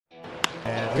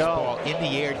And this ball in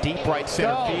the air, deep right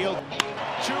center field.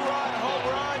 Two-run home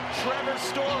run, Trevor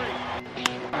Story.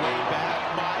 Way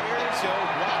back, Myers, he'll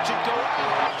watch it go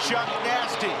out. Chuck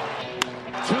Nasty.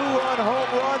 Two-run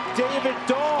home run, David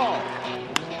Dahl.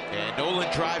 And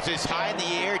Nolan drives this high in the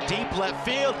air, deep left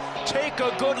field. Take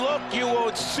a good look, you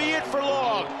won't see it for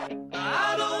long.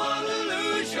 I don't want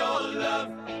to lose your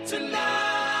love tonight.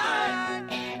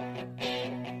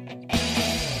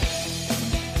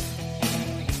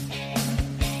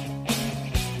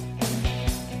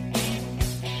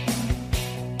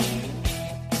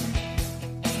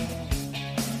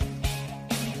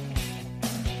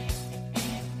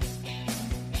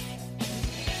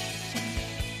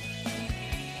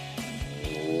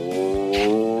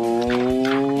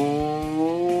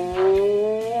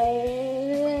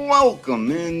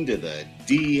 Welcome into the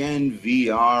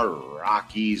DNVR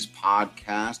Rockies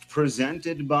podcast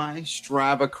presented by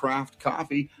Strava Craft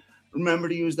Coffee. Remember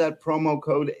to use that promo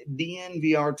code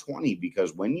DNVR20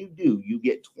 because when you do, you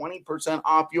get 20%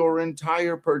 off your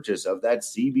entire purchase of that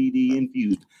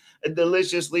CBD-infused,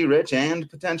 deliciously rich, and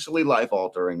potentially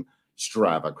life-altering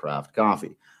Strava Craft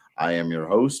Coffee. I am your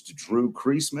host, Drew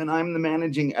Kreisman. I'm the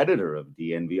managing editor of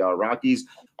DNVR Rockies.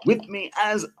 With me,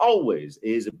 as always,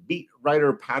 is beat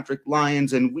writer Patrick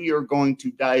Lyons, and we are going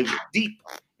to dive deep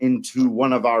into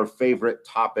one of our favorite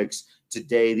topics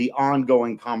today, the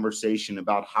ongoing conversation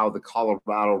about how the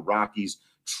Colorado Rockies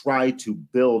try to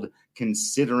build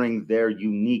considering their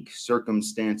unique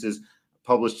circumstances.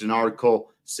 Published an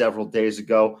article several days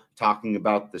ago talking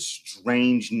about the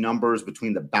strange numbers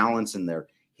between the balance in their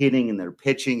hitting and their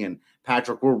pitching. And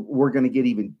Patrick, we're going to get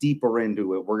even deeper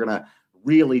into it. We're going to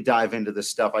really dive into this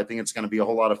stuff. I think it's going to be a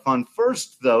whole lot of fun.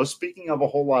 First, though, speaking of a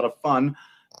whole lot of fun,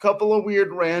 a couple of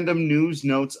weird random news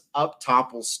notes up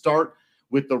top. We'll start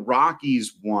with the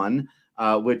Rockies one,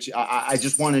 which I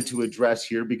just wanted to address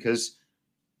here because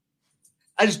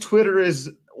as Twitter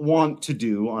is wont to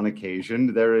do on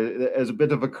occasion, there is a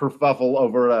bit of a kerfuffle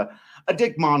over a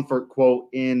Dick Monfort quote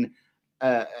in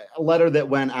a letter that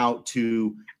went out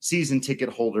to season ticket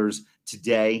holders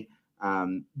today,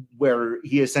 where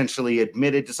he essentially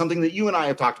admitted to something that you and I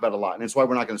have talked about a lot, and it's why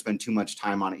we're not going to spend too much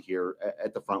time on it here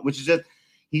at the front, which is that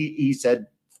he said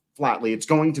flatly, it's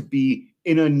going to be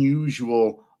an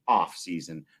unusual off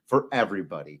season for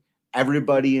everybody.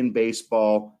 Everybody in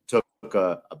baseball took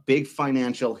a big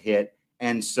financial hit,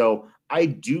 and so I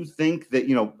do think that,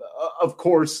 of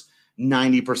course,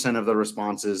 90% of the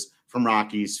responses from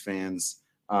Rockies fans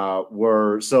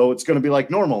so it's going to be like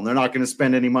normal, and they're not going to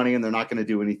spend any money and they're not going to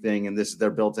do anything. And this is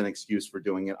their built-in excuse for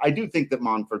doing it. I do think that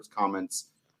Monfort's comments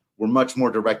were much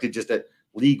more directed just at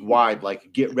league wide,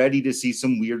 like get ready to see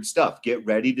some weird stuff. Get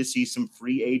ready to see some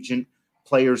free agent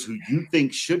players who you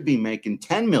think should be making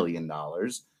 $10 million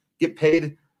get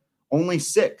paid only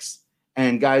 $6 million.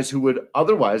 And guys who would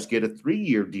otherwise get a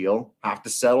 3-year deal have to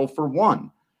settle for $1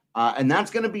 million. And that's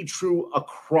going to be true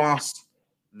across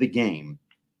the game.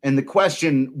 And the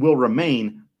question will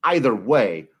remain, either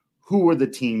way, who are the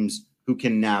teams who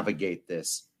can navigate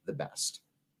this the best?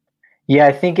 Yeah,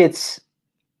 I think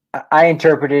I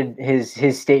interpreted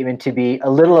his statement to be a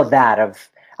little of that of,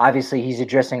 obviously he's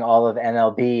addressing all of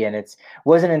MLB, and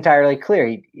wasn't entirely clear.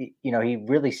 He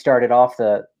really started off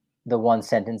the one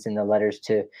sentence in the letters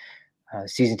to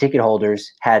season ticket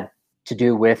holders had to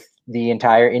do with the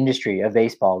entire industry of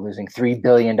baseball losing $3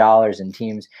 billion and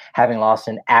teams having lost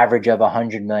an average of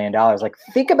 $100 million. Like,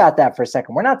 think about that for a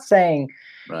second. We're not saying,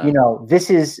 right, this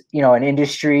is, an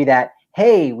industry that,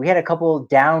 hey, we had a couple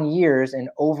down years and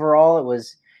overall it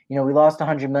was, we lost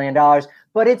 $100 million,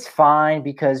 but it's fine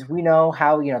because we know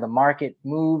how, the market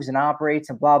moves and operates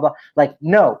and blah, blah. Like,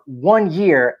 no, 1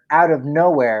 year out of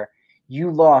nowhere,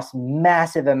 you lost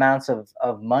massive amounts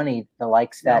of money, the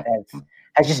likes that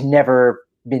has just never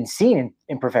been seen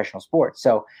in professional sports.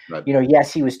 So, right,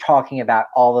 yes, he was talking about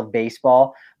all of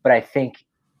baseball, but I think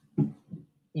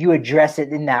you address it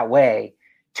in that way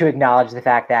to acknowledge the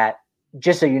fact that,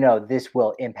 just so you know, this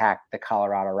will impact the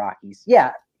Colorado Rockies.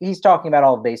 Yeah, he's talking about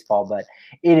all of baseball, but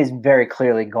it is very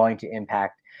clearly going to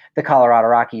impact the Colorado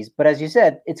Rockies. But as you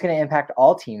said, it's going to impact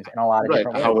all teams in a lot of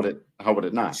different ways. How would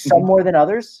it not? Some more than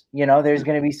others. There's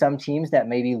going to be some teams that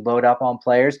maybe load up on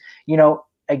players.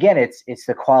 Again, it's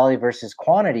the quality versus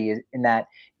quantity in that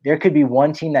there could be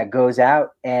one team that goes out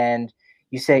and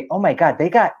you say, oh my God,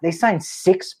 they signed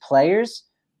 6 players.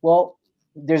 Well,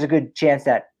 there's a good chance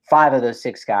that 5 of those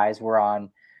 6 guys were on,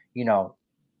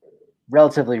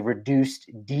 relatively reduced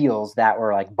deals that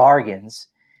were like bargains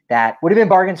that would have been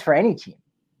bargains for any team.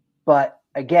 But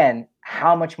again,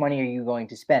 how much money are you going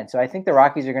to spend? So I think the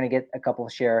Rockies are going to get a couple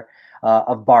of share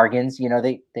of bargains.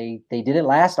 They did it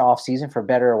last offseason for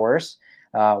better or worse.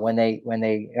 when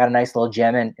they got a nice little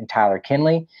gem in Tyler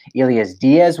Kinley. Elias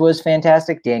Diaz was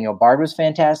fantastic. Daniel Bard was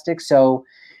fantastic. So,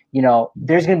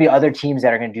 there's going to be other teams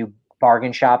that are going to do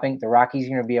bargain shopping. The Rockies are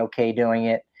going to be okay doing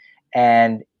it.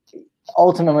 And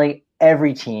ultimately,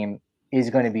 every team is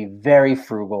going to be very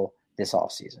frugal this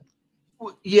offseason.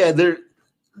 Yeah,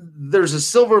 there's a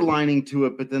silver lining to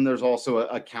it, but then there's also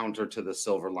a counter to the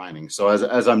silver lining. So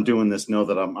as I'm doing this, know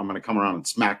that I'm going to come around and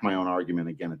smack my own argument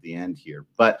again at the end here.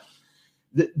 But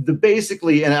the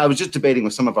basically, and I was just debating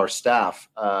with some of our staff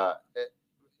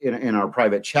in our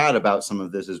private chat about some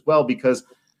of this as well, because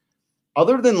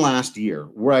other than last year,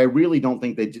 where I really don't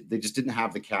think they just didn't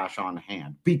have the cash on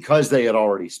hand because they had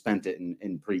already spent it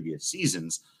in previous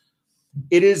seasons.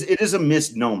 It is a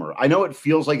misnomer. I know it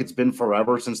feels like it's been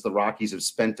forever since the Rockies have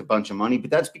spent a bunch of money,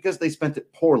 but that's because they spent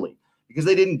it poorly, because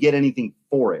they didn't get anything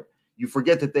for it. You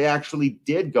forget that they actually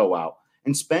did go out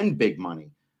and spend big money,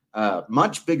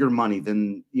 much bigger money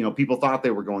than people thought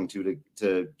they were going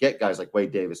to get guys like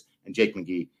Wade Davis and Jake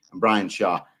McGee and Brian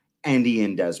Shaw and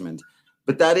Ian Desmond.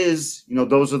 But that is,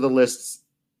 those are the lists.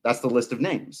 That's the list of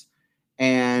names.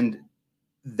 And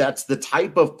that's the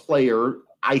type of player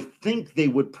I think they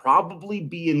would probably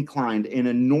be inclined in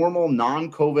a normal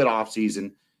non-COVID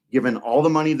offseason, given all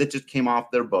the money that just came off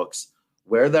their books,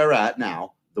 where they're at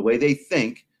now, the way they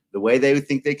think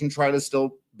they can try to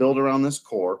still build around this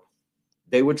core,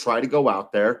 they would try to go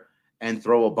out there and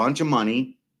throw a bunch of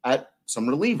money at some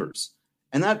relievers.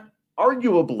 And that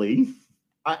arguably,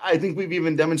 I think we've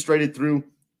even demonstrated through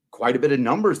quite a bit of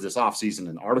numbers this offseason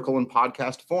in article and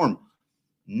podcast form,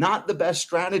 not the best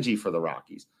strategy for the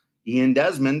Rockies. Ian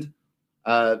Desmond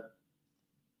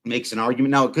makes an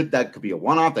argument. Now, that could be a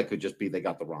one-off. That could just be they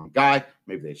got the wrong guy.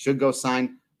 Maybe they should go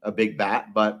sign a big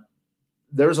bat. But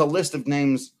there's a list of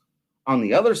names on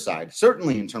the other side,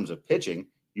 certainly in terms of pitching.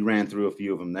 You ran through a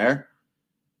few of them there.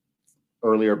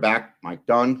 Earlier back, Mike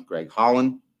Dunn, Greg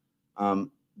Holland,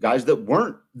 guys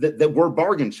that were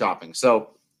bargain shopping.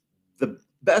 So the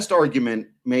best argument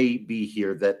may be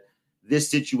here that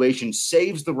this situation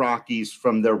saves the Rockies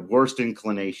from their worst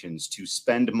inclinations to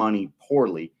spend money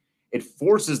poorly. It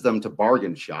forces them to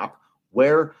bargain shop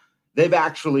where they've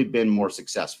actually been more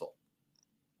successful.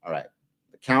 All right.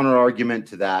 The counter argument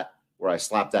to that, where I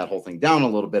slapped that whole thing down a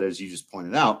little bit, as you just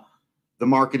pointed out, the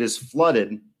market is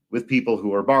flooded with people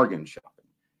who are bargain shopping.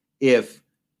 If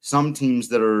some teams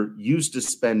that are used to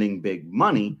spending big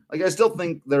money, like I still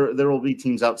think there will be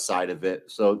teams outside of it.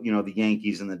 So, the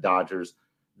Yankees and the Dodgers,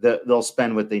 they'll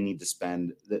spend what they need to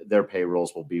spend. Their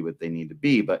payrolls will be what they need to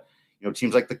be. But,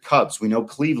 teams like the Cubs, we know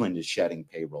Cleveland is shedding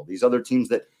payroll. These other teams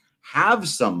that have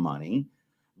some money,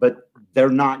 but they're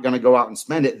not going to go out and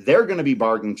spend it, they're going to be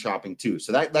bargain shopping too.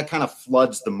 So that kind of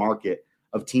floods the market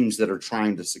of teams that are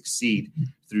trying to succeed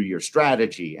through your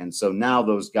strategy. And so now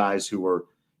those guys who were,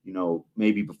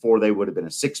 maybe before they would have been a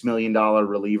 $6 million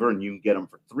reliever and you can get them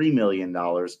for $3 million.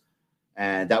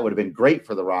 And that would have been great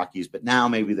for the Rockies. But now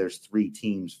maybe there's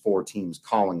 4 teams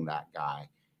calling that guy.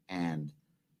 And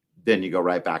then you go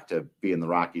right back to being the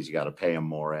Rockies. You got to pay them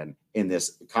more and in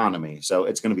this economy. So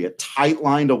it's going to be a tight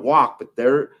line to walk, but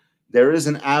there is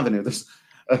an avenue. There's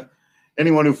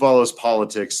anyone who follows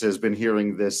politics has been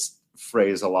hearing this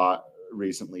phrase a lot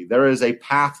recently. There is a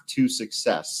path to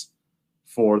success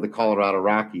for the Colorado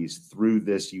Rockies through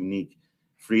this unique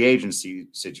free agency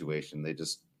situation. They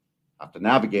just have to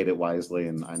navigate it wisely.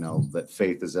 And I know that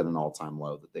faith is at an all-time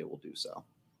low that they will do so.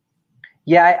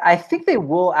 Yeah, I think they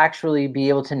will actually be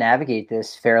able to navigate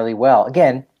this fairly well.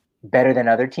 Again, better than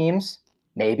other teams,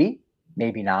 maybe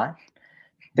not.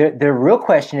 The real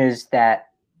question is that,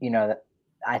 that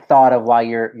I thought of while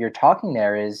you're talking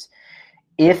there is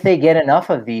if they get enough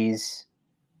of these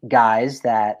guys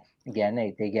that, again,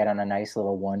 they get on a nice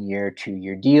little 1-year,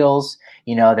 2-year deals.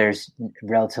 There's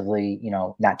relatively,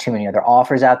 not too many other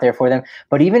offers out there for them.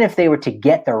 But even if they were to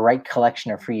get the right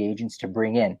collection of free agents to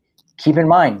bring in, keep in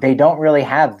mind, they don't really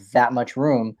have that much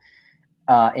room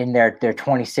in their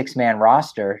 26-man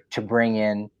roster to bring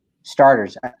in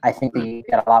starters. I think they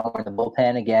got a lot more in the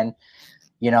bullpen. Again,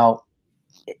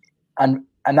 I'm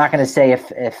not going to say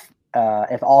if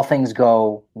all things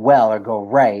go well or go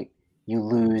right, you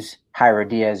lose Jairo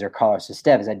Diaz or Carlos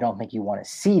Estevez. I don't think you want to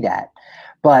see that.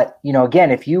 But,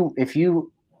 again, if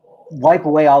you wipe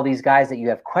away all these guys that you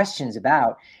have questions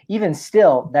about, even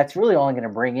still, that's really only going to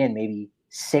bring in maybe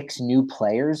 6 new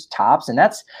players tops. And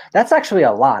that's actually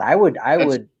a lot. I would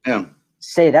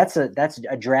say that's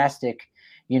a drastic,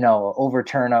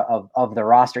 overturn of the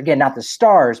roster. Again, not the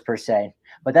stars per se,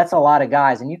 but that's a lot of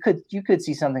guys. And you could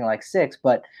see something like 6,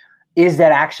 but is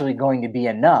that actually going to be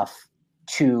enough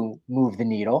to move the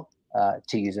needle?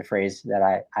 to use a phrase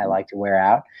that I like to wear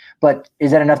out. But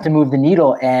is that enough to move the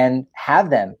needle and have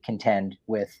them contend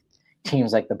with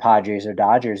teams like the Padres or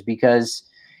Dodgers? Because,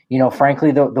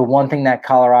 frankly, the one thing that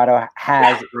Colorado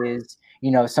has is,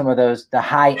 some of the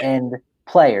high-end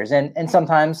players. And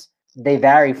sometimes they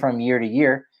vary from year to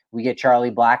year. We get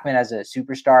Charlie Blackmon as a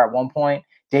superstar at one point,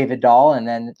 David Dahl, and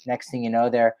then next thing you know,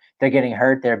 they're getting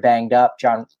hurt, they're banged up.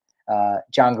 John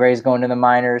Gray's going to the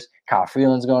minors, Kyle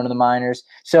Freeland's going to the minors.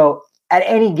 So at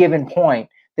any given point,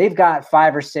 they've got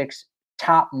 5 or 6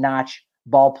 top-notch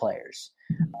ball players.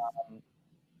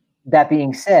 That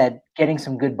being said, getting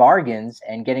some good bargains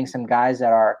and getting some guys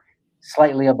that are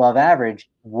slightly above average,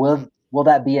 will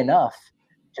that be enough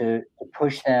to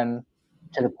push them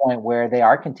to the point where they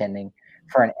are contending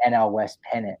for an NL West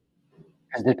pennant?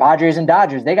 Because the Padres and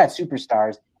Dodgers, they got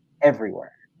superstars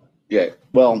everywhere. Yeah,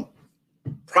 well,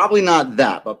 probably not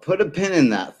that, but put a pin in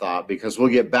that thought, because we'll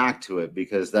get back to it,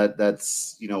 because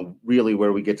that's really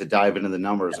where we get to dive into the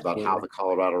numbers about how the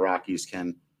Colorado Rockies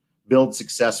can build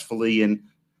successfully in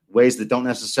ways that don't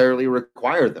necessarily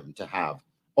require them to have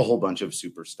a whole bunch of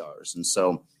superstars. And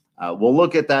so we'll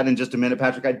look at that in just a minute.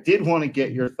 Patrick, I did want to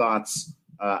get your thoughts,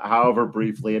 however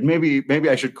briefly, and maybe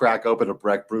I should crack open a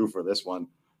Breck Brew for this one,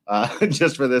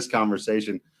 just for this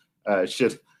conversation. I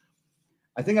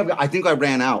think I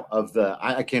ran out of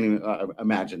I can't even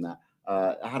imagine that.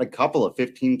 I had a couple of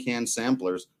 15-can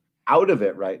samplers out of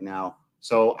it right now,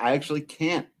 so I actually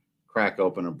can't crack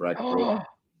open a Breck Brew.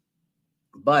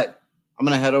 But I'm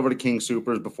going to head over to King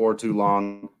Soopers before too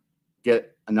long,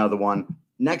 get another one.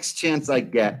 Next chance I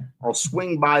get, I'll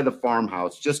swing by the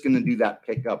farmhouse. Just going to do that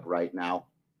pickup right now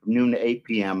from noon to 8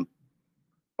 p.m.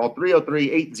 Call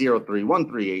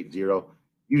 303-803-1380.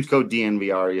 Use code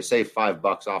DNVR. You save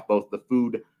 $5 off both the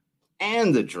food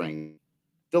and the drink.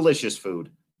 Delicious food,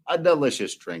 a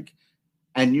delicious drink.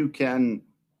 And you can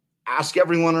ask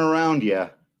everyone around you,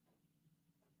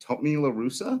 Tony La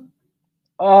Russa?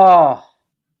 Oh,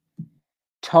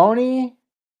 Tony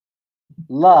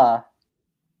La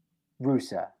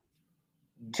Russa.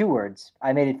 2 words.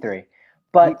 I made it 3.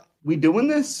 But we doing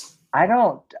this? I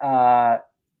don't.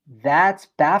 That's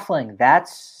baffling.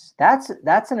 That's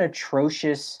an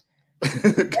atrocious.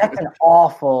 That's an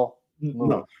awful move.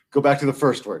 No, go back to the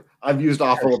first word. I've used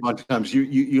awful a bunch of times.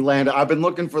 You land. I've been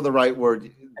looking for the right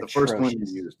word. The first one you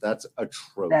used. That's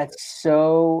atrocious.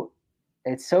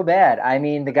 It's so bad. I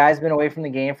mean, the guy's been away from the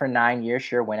game for 9 years.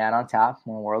 Sure, went out on top,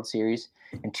 won a World Series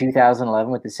in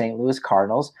 2011 with the St. Louis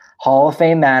Cardinals. Hall of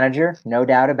Fame manager, no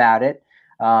doubt about it.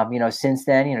 Since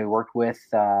then, he worked with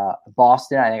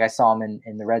Boston. I think I saw him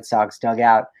in the Red Sox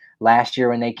dugout last year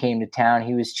when they came to town.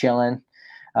 He was chilling.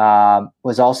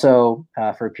 Was also,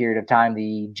 for a period of time,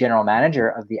 the general manager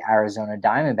of the Arizona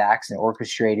Diamondbacks and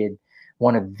orchestrated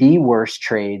one of the worst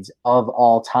trades of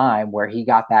all time, where he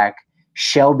got back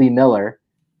Shelby Miller,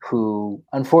 who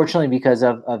unfortunately, because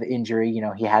of injury,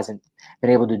 he hasn't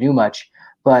been able to do much,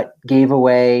 but gave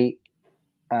away,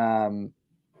 a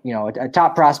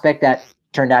top prospect that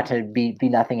turned out to be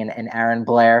nothing in Aaron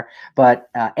Blair, but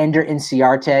Ender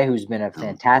Inciarte, who's been a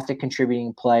fantastic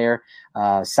contributing player,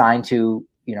 signed to,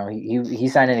 he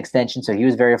signed an extension, so he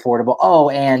was very affordable. Oh,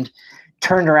 and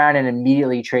turned around and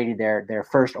immediately traded their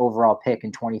first overall pick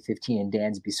in 2015 in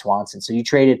Dansby Swanson. So you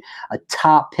traded a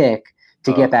top pick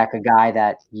to get back a guy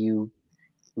that you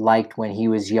liked when he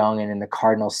was young and in the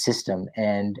Cardinals system.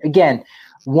 And again,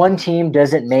 one team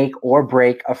doesn't make or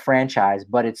break a franchise,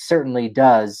 but it certainly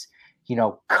does,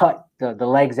 cut the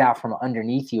legs out from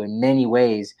underneath you in many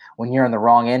ways when you're on the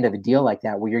wrong end of a deal like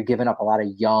that, where you're giving up a lot of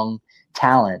young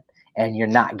talent and you're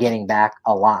not getting back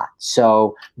a lot.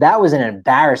 So that was an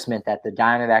embarrassment that the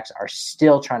Diamondbacks are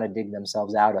still trying to dig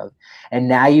themselves out of. And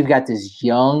now you've got this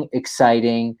young,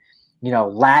 exciting,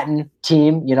 Latin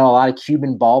team, a lot of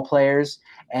Cuban ball players,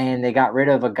 and they got rid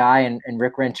of a guy in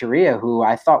Rick Renteria, who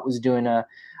I thought was doing a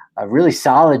really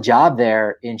solid job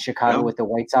there in Chicago with the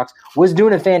White Sox, was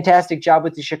doing a fantastic job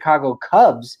with the Chicago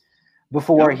Cubs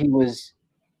before he was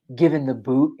given the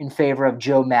boot in favor of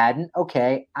Joe Madden.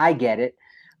 Okay, I get it.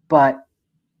 But,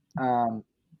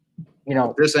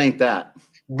 this ain't that.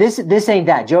 This ain't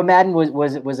that. Joe Madden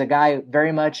was a guy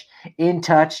very much in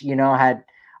touch,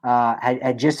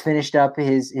 had just finished up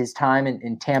his time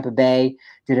in Tampa Bay,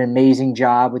 did an amazing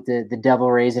job with the Devil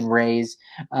Rays and Rays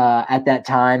at that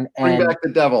time. Bring back the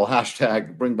devil,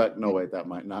 #, bring back, no wait, that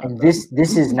might not. And this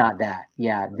is not that.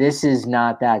 Yeah, this is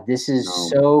not that. This is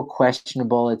so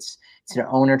questionable. It's an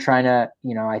owner trying to,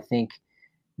 I think,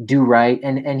 do right.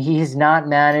 And he has not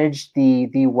managed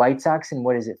the White Sox in,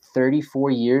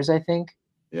 34 years, I think?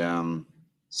 Yeah.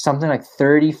 Something like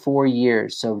 34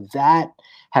 years. So that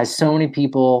has so many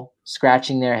people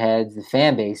scratching their heads. The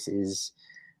fan base is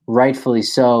rightfully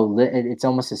so. It's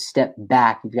almost a step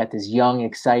back. You've got this young,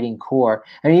 exciting core.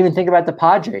 I mean, even think about the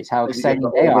Padres, how exciting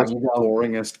they are. The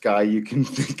boringest guy you can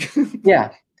think of.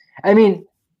 Yeah. I mean,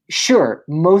 sure,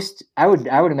 I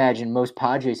would imagine most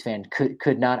Padres fans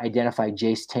could not identify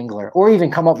Jace Tingler or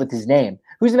even come up with his name.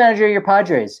 Who's the manager of your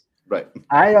Padres? Right.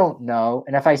 I don't know.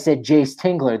 And if I said Jace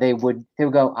Tingler, they would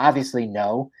go, obviously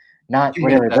no, not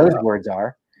whatever those words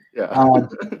are. Yeah.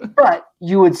 But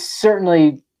you would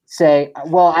certainly say,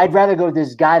 well, I'd rather go with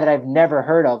this guy that I've never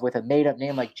heard of with a made-up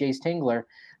name like Jace Tingler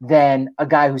than a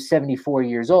guy who's 74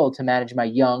 years old to manage my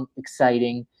young,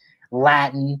 exciting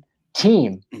Latin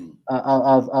team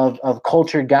of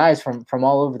cultured guys from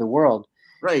all over the world.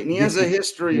 Right. And he has a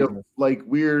history of like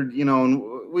weird, and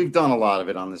we've done a lot of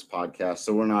it on this podcast,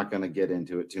 so we're not going to get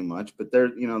into it too much, but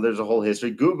there's a whole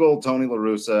history. Google Tony La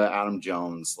Russa, Adam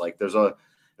Jones. Like there's a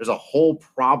whole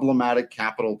problematic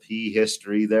capital P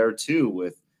history there too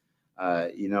with,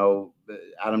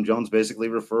 Adam Jones basically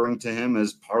referring to him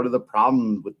as part of the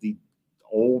problem with the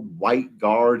old white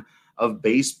guard of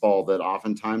baseball that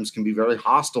oftentimes can be very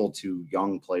hostile to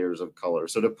young players of color.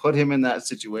 So to put him in that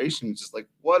situation, it's just like,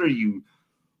 what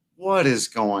is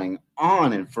going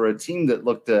on? And for a team that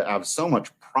looked to have so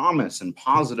much promise and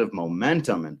positive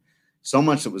momentum and so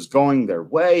much that was going their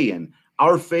way, and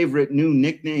our favorite new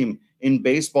nickname in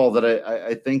baseball that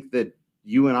I think that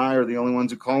you and I are the only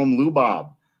ones who call him Lou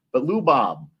Bob. But Lou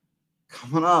Bob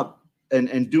coming up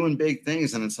and doing big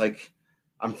things. And it's like,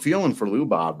 I'm feeling for Lou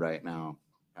Bob right now,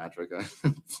 Patrick.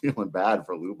 I'm feeling bad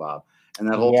for Lou Bob and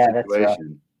that whole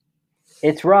situation.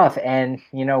 It's rough. And,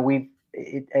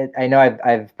 I know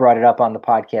I've brought it up on the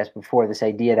podcast before, this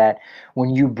idea that when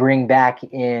you bring back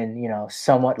in,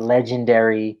 somewhat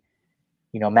legendary,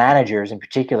 managers in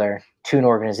particular to an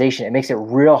organization, it makes it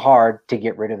real hard to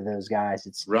get rid of those guys.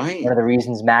 It's right. One of the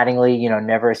reasons Mattingly,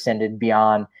 never ascended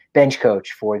beyond bench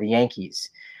coach for the Yankees.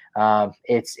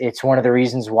 It's one of the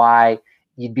reasons why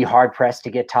you'd be hard pressed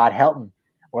to get Todd Helton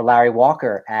or Larry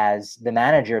Walker as the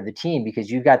manager of the team,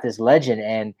 because you've got this legend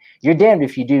and you're damned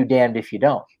if you do, damned if you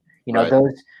don't. Right.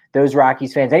 Those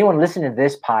Rockies fans, anyone listening to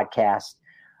this podcast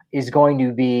is going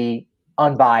to be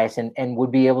unbiased and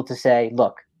would be able to say,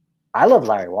 look, I love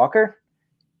Larry Walker,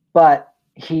 but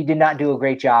he did not do a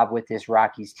great job with this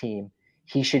Rockies team.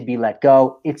 He should be let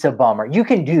go. It's a bummer. You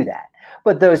can do that.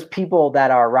 But those people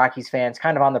that are Rockies fans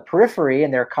kind of on the periphery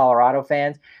and they're Colorado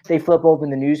fans, they flip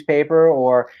open the newspaper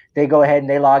or they go ahead and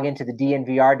they log into the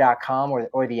DNVR.com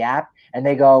or the app and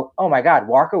they go, oh my God,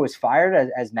 Walker was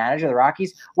fired as manager of the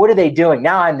Rockies. What are they doing?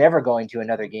 Now I'm never going to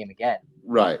another game again.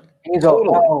 Right. And you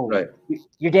go, right.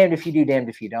 You're damned if you do, damned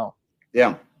if you don't.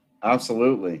 Yeah,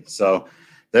 absolutely. So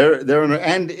they're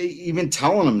and even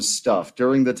telling them stuff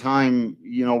during the time,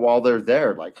 while they're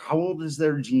there, like how old is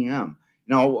their GM?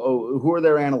 Who are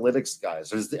their analytics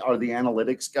guys? Are the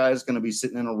analytics guys going to be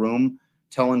sitting in a room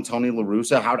telling Tony La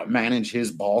Russa how to manage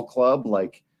his ball club?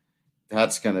 Like,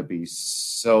 that's going to be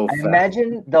so I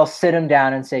imagine they'll sit him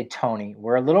down and say, Tony,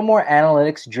 we're a little more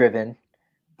analytics driven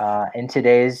in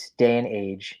today's day and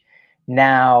age.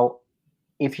 Now,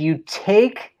 if you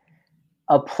take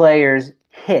a player's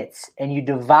hits and you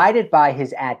divide it by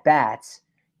his at-bats,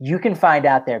 you can find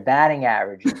out their batting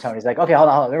average. And Tony's like, okay, hold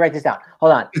on. Let me write this down.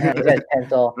 Hold on. And he's got his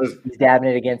pencil. He's dabbing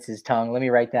it against his tongue. Let me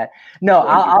write that. No,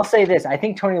 I'll say this. I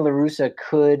think Tony La Russa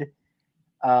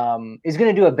is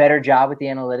going to do a better job with the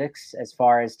analytics as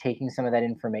far as taking some of that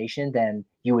information than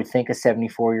you would think a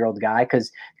 74-year-old guy.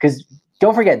 Because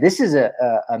don't forget, this is a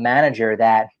manager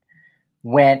that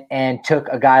went and took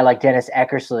a guy like Dennis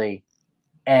Eckersley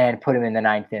and put him in the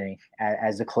ninth inning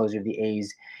as the closer of the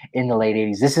A's in the late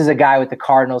 80s. This is a guy with the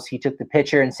Cardinals. He took the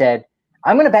pitcher and said,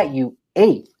 I'm going to bat you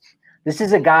 8th. This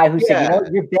is a guy who said,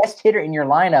 your best hitter in your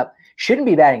lineup shouldn't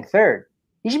be batting 3rd.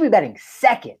 He should be batting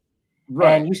 2nd.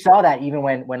 Right. And you saw that even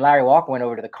when Larry Walker went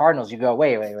over to the Cardinals. You go,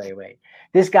 wait.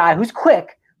 This guy who's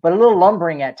quick, but a little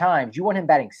lumbering at times, you want him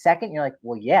batting 2nd? You're like,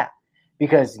 well, yeah,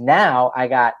 because now I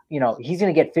got, he's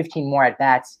going to get 15 more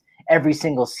at-bats every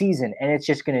single season, and it's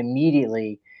just going to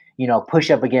immediately, push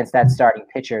up against that starting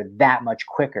pitcher that much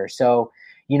quicker. So,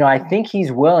 I think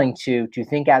he's willing to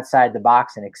think outside the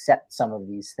box and accept some of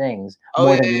these things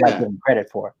more than we like giving credit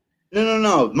for.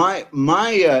 No.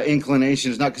 My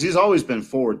inclination is not, because he's always been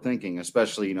forward thinking,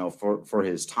 especially, for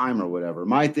his time or whatever.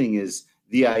 My thing is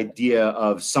the idea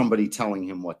of somebody telling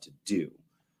him what to do.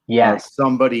 Yes.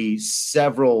 Somebody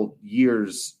several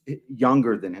years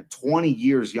younger than him, 20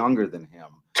 years younger than him.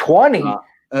 20.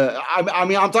 I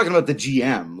mean, I'm talking about the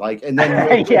GM, and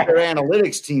then their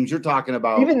analytics teams. You're talking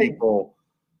about even people.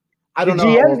 I don't know.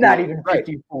 GM's not even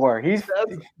 54. He's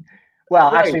Well,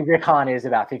 Right. actually, Rick Hahn is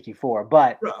about 54,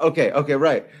 but Okay,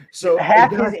 right. So half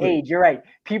his age. You're right.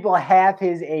 People half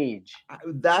his age.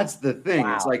 That's the thing.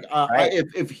 Wow. It's like Right.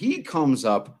 if he comes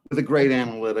up with a great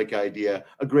analytic idea,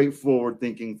 a great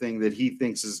forward-thinking thing that he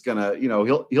thinks is gonna,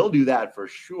 he'll do that for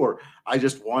sure. I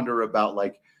just wonder about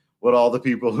like what all the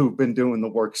people who've been doing the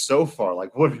work so far,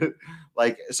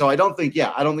 so I don't think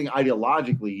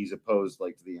ideologically he's opposed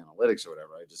like to the analytics or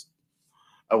whatever.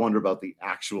 I wonder about the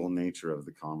actual nature of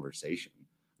the conversation.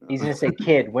 He's going to say,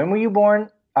 kid, when were you born?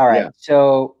 All right. Yeah.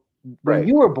 So when Right.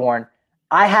 you were born,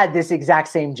 I had this exact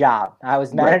same job. I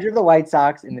was manager of the White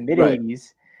Sox in the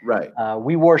mid-'80s. Right.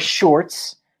 We wore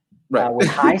shorts with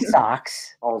high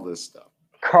socks. All this stuff.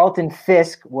 Carlton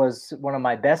Fisk was one of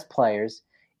my best players.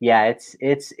 Yeah,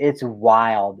 it's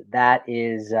wild. That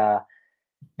is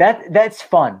that's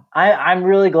fun. I'm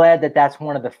really glad that that's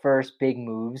one of the first big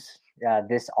moves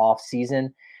this off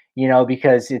season,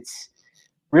 because it's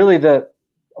really a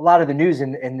lot of the news,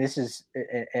 and this is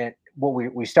what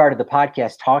we started the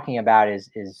podcast talking about is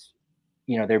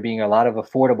there being a lot of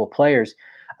affordable players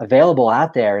available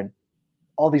out there, and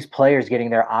all these players getting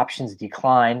their options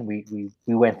decline. We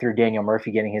went through Daniel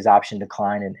Murphy getting his option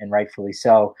decline, and rightfully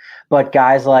so. But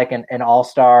guys like an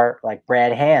all-star like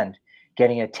Brad Hand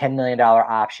getting a $10 million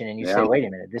option, and you say, wait a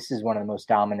minute, this is one of the most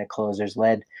dominant closers,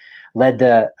 led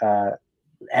the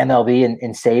MLB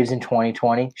in saves in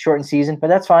 2020, shortened season, but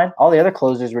that's fine. All the other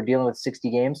closers were dealing with 60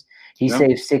 games. He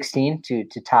saved 16 to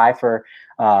tie for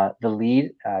the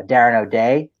lead. Darren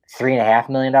O'Day, $3.5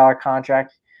 million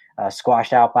contract,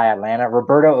 squashed out by Atlanta.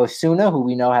 Roberto Osuna, who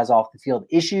we know has off the field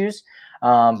issues,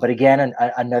 but again,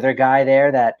 another guy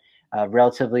there that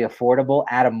relatively affordable.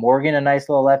 Adam Morgan, a nice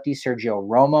little lefty. Sergio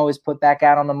Romo is put back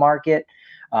out on the market.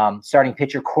 Starting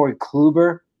pitcher Corey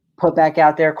Kluber put back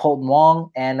out there. Colton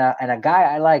Wong and a guy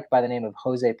I like by the name of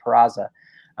Jose Peraza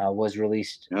was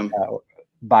released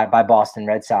by Boston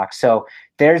Red Sox. So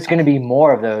there's going to be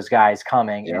more of those guys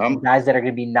coming, and guys that are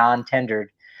going to be non-tendered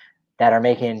that are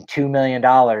making $2 million,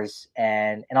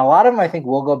 and a lot of them I think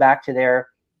will go back to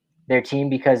their team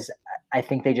because I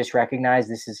think they just recognize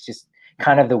this is just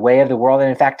kind of the way of the world, and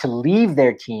in fact, to leave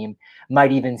their team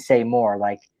might even say more.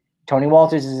 Like Tony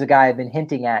Walters is a guy I've been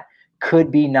hinting at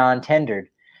could be non-tendered.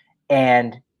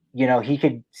 And, he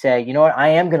could say, you know what, I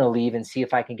am going to leave and see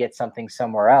if I can get something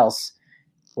somewhere else.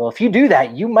 Well, if you do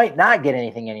that, you might not get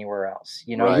anything anywhere else.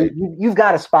 Right. You've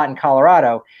got a spot in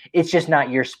Colorado. It's just not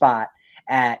your spot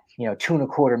at,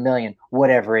 $2.25 million,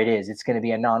 whatever it is. It's going to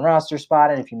be a non-roster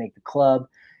spot. And if you make the club,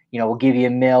 we'll give you a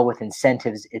mill with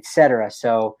incentives, et cetera.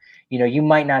 So, you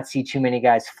might not see too many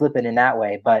guys flipping in that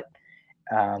way. But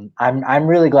I'm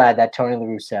really glad that Tony La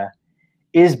Russa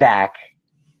is back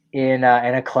in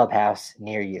a clubhouse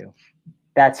near you.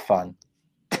 That's fun.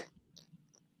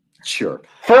 Sure.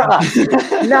 For us,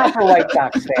 not for White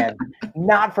Sox fans.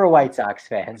 Not for White Sox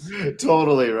fans.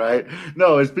 Totally right.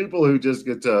 No, it's people who just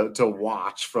get to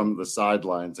watch from the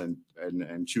sidelines and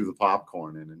chew the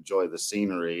popcorn and enjoy the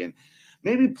scenery and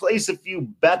maybe place a few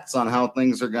bets on how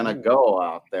things are going to go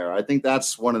out there. I think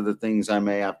that's one of the things I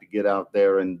may have to get out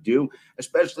there and do,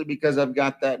 especially because I've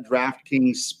got that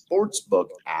DraftKings Sportsbook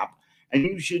app. And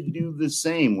you should do the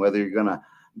same, whether you're going to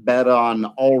bet on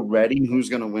already who's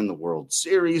going to win the World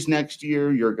Series next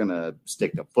year. You're going to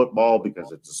stick to football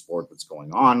because it's a sport that's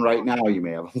going on right now. You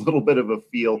may have a little bit of a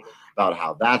feel about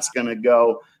how that's going to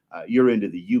go. You're into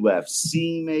the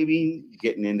UFC, maybe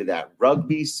getting into that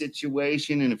rugby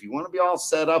situation. And if you want to be all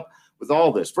set up with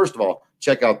all this, first of all,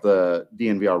 check out the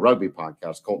DNVR Rugby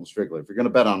podcast, Colton Strickler. If you're going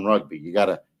to bet on rugby, you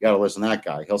gotta listen to that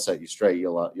guy. He'll set you straight.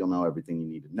 You'll know everything you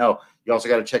need to know. You also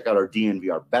got to check out our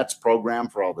DNVR Bets program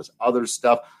for all this other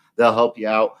stuff. They'll help you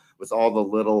out with all the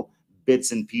little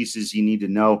bits and pieces you need to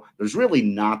know. There's really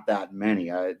not that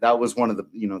many. That was one of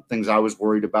the things I was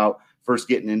worried about first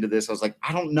getting into this. I was like,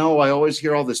 I don't know. I always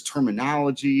hear all this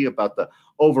terminology about the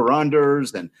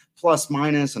over-unders and plus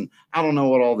minus, and I don't know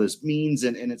what all this means.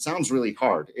 And it sounds really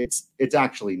hard. It's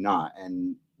actually not.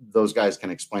 And those guys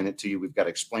can explain it to you. We've got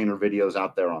explainer videos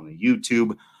out there on the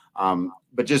YouTube.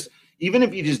 But just even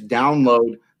if you just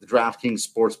download the DraftKings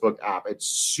Sportsbook app, it's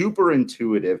super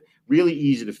intuitive, really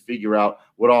easy to figure out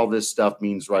what all this stuff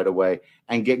means right away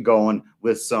and get going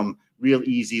with some real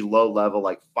easy, low level,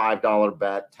 like $5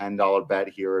 bet, $10 bet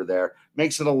here or there.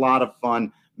 Makes it a lot of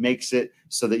fun. Makes it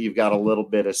so that you've got a little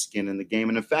bit of skin in the game.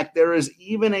 And in fact, there is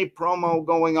even a promo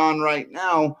going on right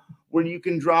now where you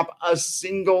can drop a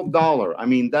single dollar. I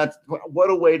mean, that's what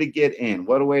a way to get in.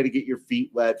 What a way to get your feet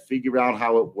wet, figure out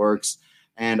how it works.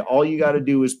 And all you got to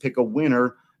do is pick a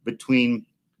winner between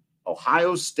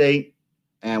Ohio State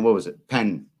and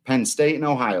Penn State and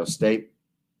Ohio State.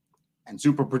 And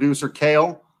super producer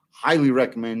Kale highly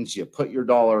recommends you put your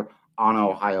dollar on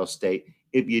Ohio State.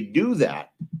 If you do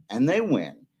that and they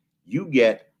win, you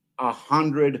get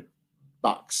 $100.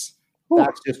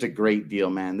 That's just a great deal,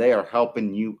 man. They are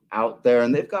helping you out there,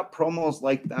 and they've got promos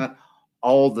like that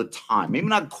all the time. Maybe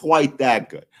not quite that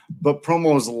good, but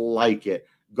promos like it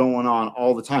going on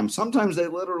all the time. Sometimes they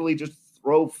literally just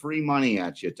throw free money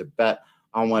at you to bet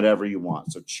on whatever you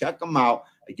want. So check them out.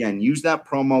 Again, use that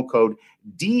promo code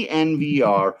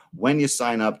DNVR when you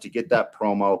sign up to get that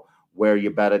promo where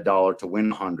you bet $1 to win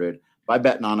 100 by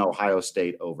betting on Ohio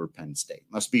State over Penn State.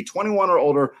 Must be 21 or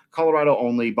older, Colorado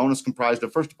only. Bonus comprised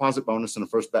of first deposit bonus and a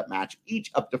first bet match,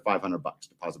 each up to $500.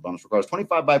 Deposit bonus requires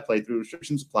 25 by playthrough.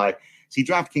 Restrictions apply. See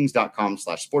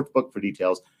DraftKings.com/sportsbook for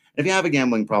details. And if you have a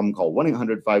gambling problem, call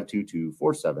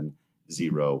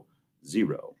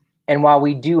 1-800-522-4700. And while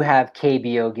we do have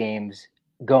KBO games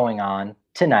going on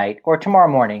tonight or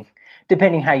tomorrow morning,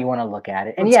 depending how you want to look at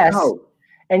it. And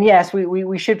yes,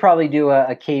 we should probably do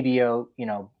a KBO,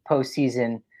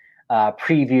 postseason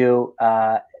preview.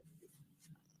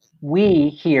 We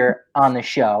here on the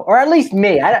show, or at least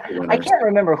me, I can't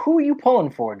remember, who are you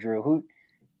pulling for, Drew? Who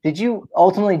did you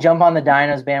ultimately jump on the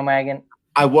Dinos bandwagon?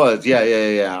 I was, yeah.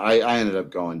 I ended up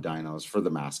going Dinos for the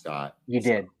mascot. You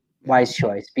did. Wise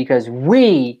choice, because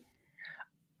we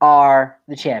are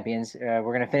the champions. We're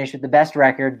going to finish with the best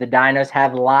record. The Dinos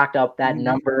have locked up that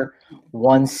number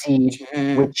 1 seed,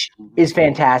 which is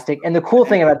fantastic. And the cool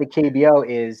thing about the KBO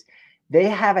is they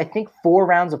have, I think, 4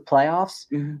 rounds of playoffs,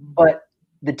 but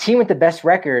the team with the best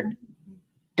record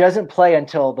doesn't play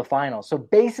until the final. So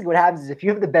basically what happens is if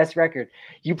you have the best record,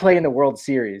 you play in the World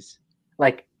Series.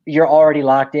 Like, you're already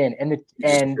locked in. And if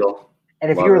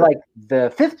you were like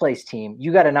the 5th place team,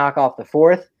 you got to knock off the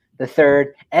 4th, the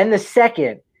 3rd, and the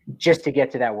 2nd just to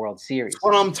get to that World Series. That's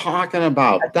what I'm talking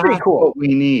about. That's pretty cool. What we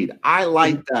need. I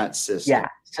like that system. Yeah.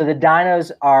 So the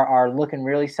Dinos are looking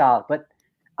really solid. But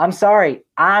I'm sorry,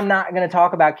 I'm not going to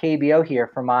talk about KBO here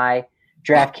for my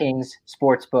DraftKings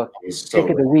Sportsbook pick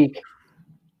of the week.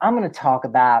 I'm going to talk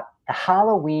about the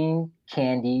Halloween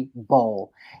Candy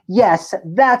Bowl. Yes,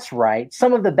 that's right.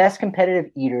 Some of the best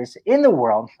competitive eaters in the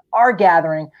world are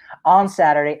gathering on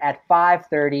Saturday at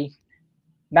 5:30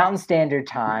 Mountain Standard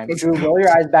Time. Drew, roll your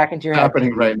eyes back into your head.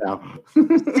 Happening right now.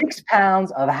 6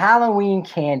 pounds of Halloween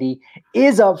candy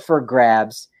is up for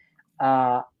grabs.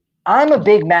 I'm a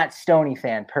big Matt Stoney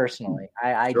fan personally.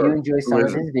 I do enjoy some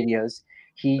of his videos.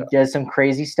 He does some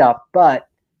crazy stuff, but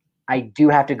I do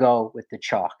have to go with the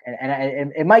chalk.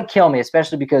 And it might kill me,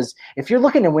 especially because if you're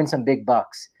looking to win some big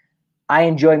bucks, I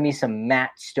enjoy me some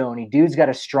Matt Stoney. Dude's got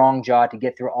a strong jaw to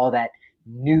get through all that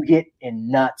nougat and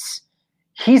nuts.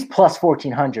 He's plus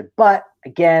 1,400. But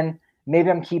again, maybe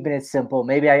I'm keeping it simple.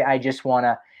 Maybe I just want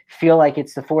to feel like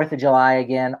it's the 4th of July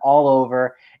again, all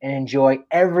over, and enjoy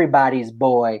everybody's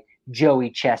boy, Joey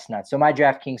Chestnut. So my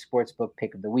DraftKings Sportsbook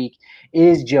pick of the week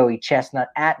is Joey Chestnut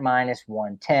at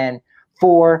 -110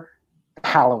 for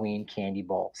Halloween Candy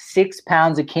Bowl. 6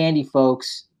 pounds of candy,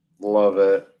 folks. Love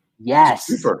it. Yes.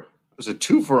 There's a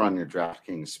twofer on your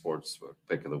DraftKings Sportsbook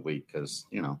pick of the week because,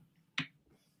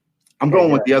 I'm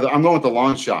going with the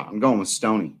long shot. I'm going with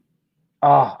Stoney.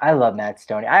 Oh, I love Matt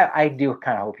Stoney. I do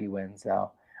kind of hope he wins,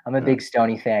 though. I'm a big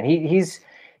Stoney fan.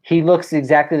 He looks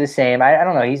exactly the same. I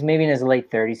don't know. He's maybe in his late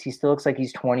 30s. He still looks like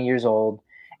he's 20 years old,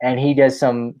 and he does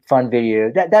some fun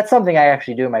videos. That's something I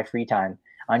actually do in my free time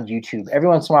on YouTube. Every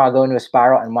once in a while, I'll go into a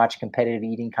spiral and watch competitive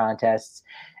eating contests.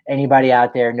 Anybody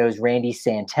out there knows Randy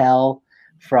Santel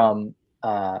from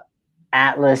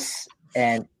Atlas,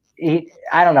 and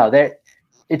I don't know.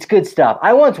 It's good stuff.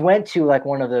 I once went to like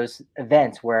one of those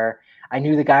events where I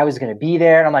knew the guy was going to be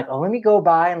there, and I'm like, oh, let me go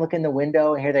by and look in the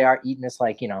window, and here they are eating this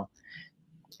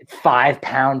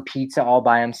 5-pound pizza all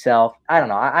by himself. I don't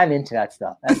know. I'm into that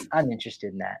stuff. I'm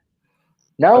interested in that.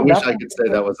 No, I wish I could say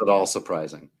that was at all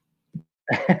surprising.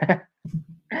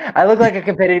 I look like a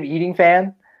competitive eating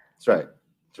fan. That's right.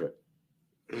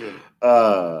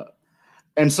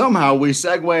 And somehow we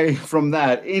segue from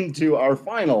that into our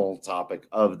final topic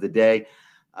of the day.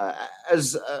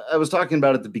 As I was talking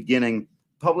about at the beginning,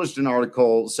 published an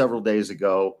article several days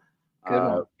ago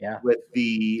with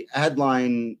the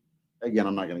headline. Again,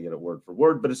 I'm not going to get it word for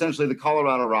word, but essentially the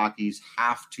Colorado Rockies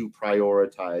have to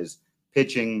prioritize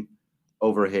pitching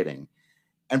over hitting.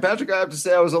 And Patrick, I have to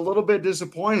say I was a little bit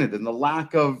disappointed in the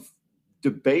lack of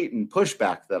debate and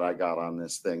pushback that I got on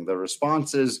this thing. The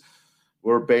responses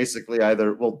were basically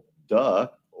either, well, duh,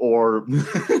 or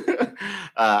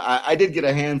I did get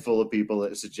a handful of people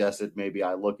that suggested maybe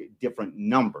I look at different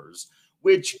numbers,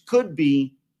 which could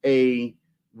be a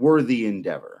worthy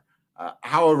endeavor.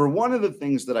 However, one of the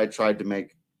things that I tried to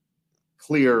make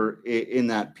clear in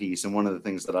that piece, and one of the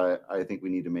things that I think we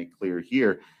need to make clear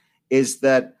here is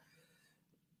that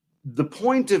the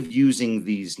point of using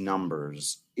these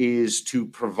numbers is to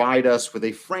provide us with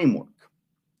a framework,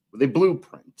 with a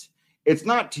blueprint. It's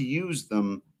not to use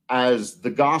them as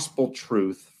the gospel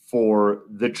truth for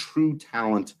the true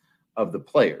talent of the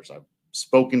players. I've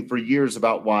spoken for years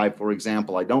about why, for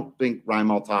example, I don't think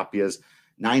Raimel Tapia's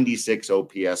 96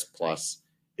 OPS plus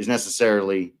is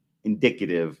necessarily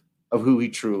indicative of who he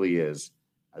truly is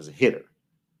as a hitter.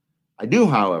 I do,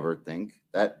 however, think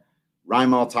that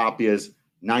Raimel Tapia's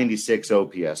 96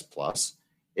 OPS plus,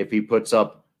 if he puts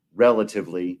up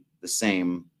relatively the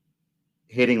same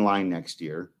hitting line next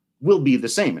year, will be the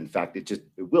same. In fact, it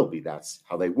will be. That's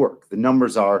how they work. The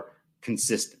numbers are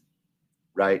consistent,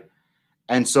 right?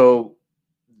 And so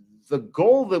the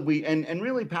goal that we, and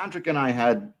really Patrick and I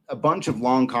had a bunch of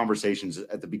long conversations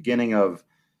at the beginning of,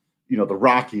 the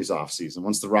Rockies offseason,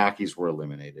 once the Rockies were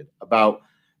eliminated, about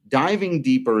diving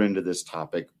deeper into this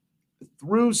topic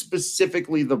through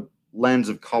specifically the lens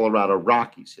of Colorado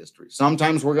Rockies history.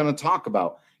 Sometimes we're going to talk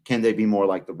about, can they be more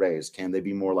like the Rays? Can they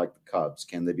be more like the Cubs?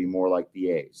 Can they be more like the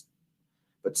A's?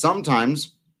 But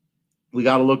sometimes we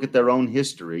got to look at their own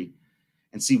history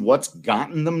and see what's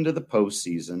gotten them to the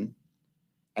postseason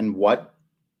and what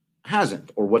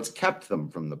hasn't, or what's kept them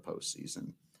from the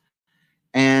postseason.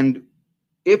 And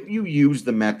if you use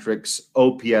the metrics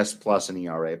OPS plus and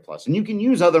ERA plus, and you can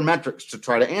use other metrics to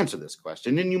try to answer this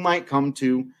question, and you might come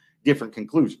to different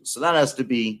conclusions. So that has to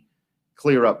be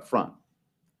clear up front.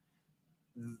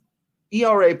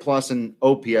 ERA plus and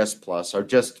OPS plus are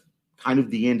just kind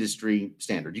of the industry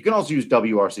standard. You can also use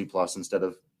WRC plus instead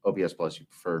of OPS plus. You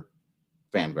prefer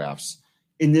Fangraphs.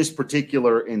 In this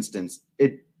particular instance,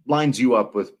 it lines you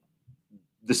up with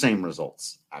the same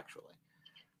results, actually.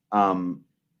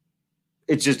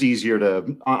 It's just easier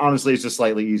to, honestly, it's just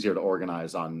slightly easier to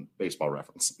organize on Baseball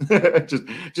Reference.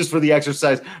 just for the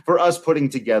exercise, for us putting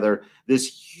together this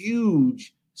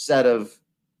huge set of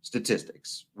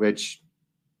statistics, which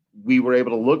we were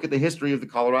able to look at the history of the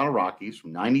Colorado Rockies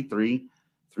from 93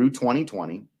 through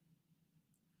 2020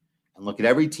 and look at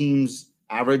every team's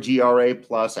average ERA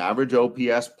plus, average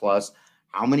OPS plus,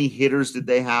 how many hitters did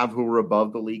they have who were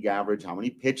above the league average, how many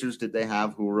pitchers did they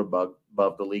have who were above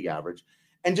the league average,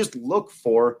 and just look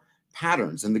for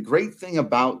patterns. And the great thing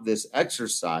about this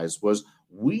exercise was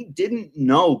we didn't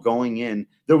know going in.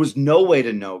 There was no way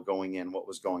to know going in what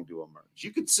was going to emerge.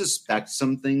 You could suspect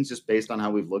some things just based on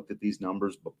how we've looked at these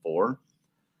numbers before.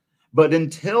 But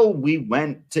until we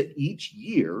went to each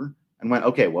year and went,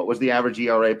 okay, what was the average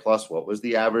ERA plus? What was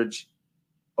the average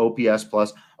OPS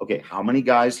plus? Okay, how many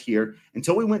guys here?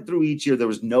 Until we went through each year, there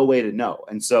was no way to know.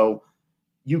 And so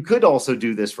you could also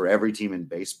do this for every team in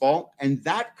baseball, and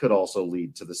that could also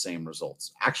lead to the same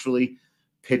results. Actually,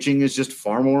 pitching is just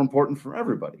far more important for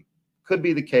everybody. Could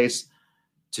be the case.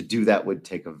 To do that would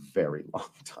take a very long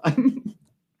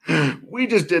time. We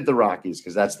just did the Rockies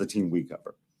because that's the team we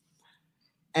cover.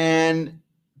 And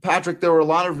Patrick, there were a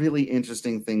lot of really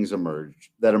interesting things emerged.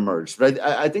 But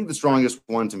I think the strongest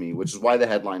one to me, which is why the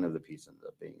headline of the piece ended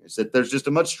up being, is that there's just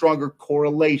a much stronger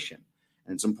correlation.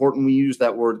 And it's important we use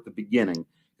that word at the beginning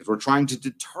because we're trying to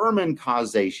determine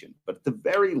causation. But at the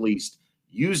very least,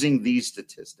 using these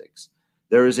statistics,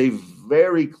 there is a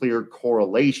very clear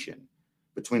correlation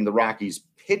between the Rockies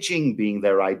pitching being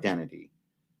their identity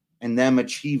and them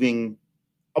achieving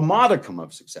a modicum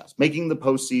of success, making the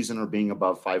postseason or being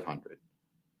above 500,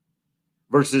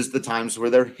 versus the times where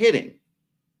their hitting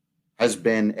has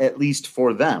been, at least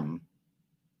for them,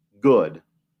 good.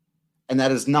 And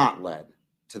that has not led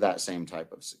to that same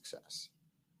type of success.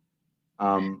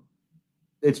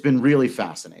 It's been really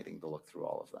fascinating to look through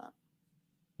all of that.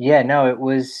 Yeah, no, it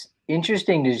was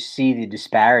interesting to see the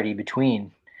disparity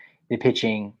between the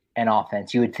pitching and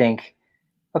offense. You would think,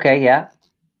 okay, yeah,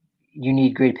 you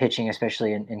need great pitching,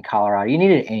 especially in Colorado. You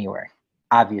need it anywhere,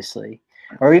 obviously,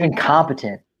 or even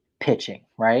competent pitching,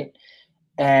 right?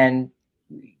 And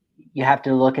you have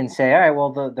to look and say, all right,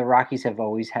 well, the Rockies have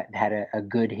always had a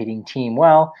good hitting team.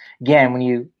 Well, again, when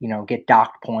you get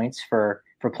docked points for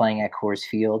playing at Coors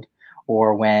Field,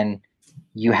 or when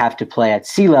you have to play at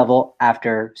sea level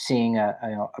after seeing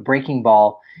a breaking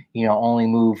ball, only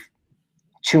move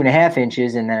 2.5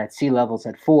 inches, and then at sea levels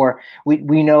at 4,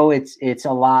 we know it's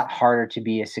a lot harder to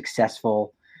be a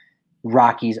successful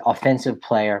Rockies offensive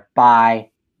player by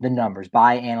the numbers,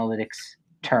 by analytics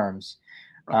terms.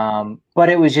 But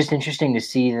it was just interesting to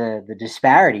see the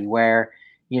disparity where,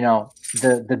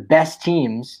 the best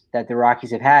teams that the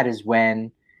Rockies have had is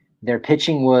when their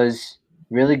pitching was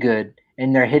really good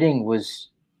and their hitting was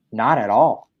not at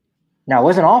all. Now, it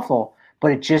wasn't awful,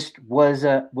 but it just was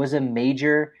a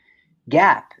major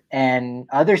gap. And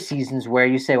other seasons where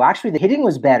you say, well, actually the hitting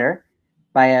was better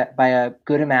by a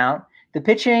good amount. The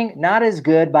pitching, not as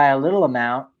good by a little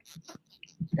amount.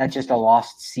 That's just a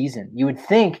lost season. You would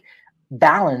think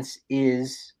balance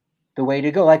is the way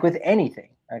to go, like with anything,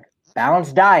 like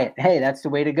balanced diet. Hey, that's the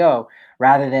way to go,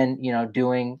 rather than,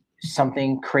 doing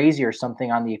something crazy or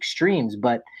something on the extremes.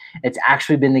 But it's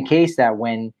actually been the case that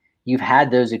when you've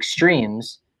had those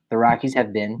extremes, the Rockies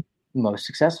have been most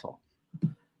successful.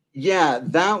 Yeah,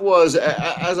 that was,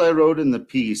 as I wrote in the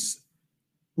piece,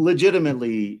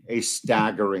 legitimately a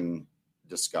staggering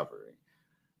discovery.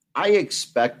 I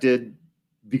expected,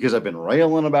 because I've been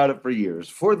railing about it for years,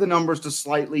 for the numbers to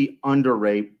slightly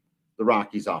underrate the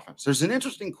Rockies offense. There's an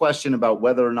interesting question about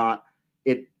whether or not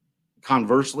it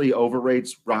conversely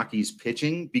overrates Rockies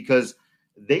pitching, because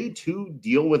they too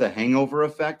deal with a hangover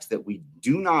effect that we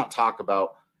do not talk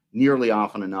about nearly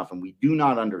often enough, and we do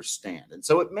not understand. And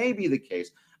so it may be the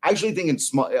case. I actually think it's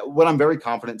small. What I'm very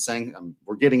confident saying,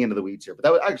 we're getting into the weeds here, but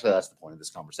that's the point of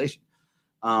this conversation.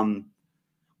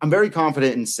 I'm very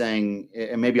confident in saying,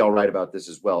 and maybe I'll write about this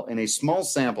as well, in a small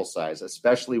sample size,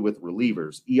 especially with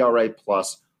relievers, ERA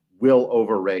plus will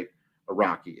overrate a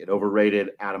Rocky. It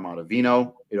overrated Adam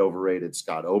Ottavino. It overrated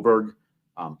Scott Oberg.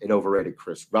 It overrated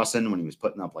Chris Russin when he was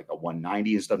putting up like a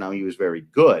 190 and stuff. Now, he was very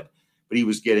good, but he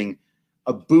was getting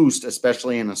a boost,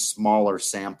 especially in a smaller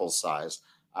sample size.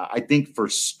 I think for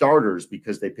starters,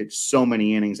 because they pitch so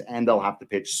many innings and they'll have to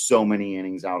pitch so many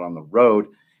innings out on the road,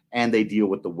 and they deal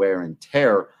with the wear and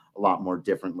tear a lot more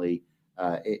differently,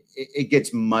 it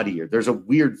gets muddier. There's a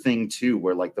weird thing, too,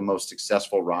 where like the most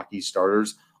successful Rocky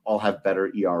starters all have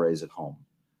better ERAs at home,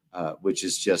 which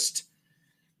is just,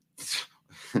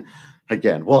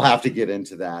 again, we'll have to get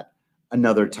into that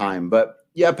another time. But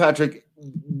yeah, Patrick,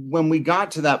 when we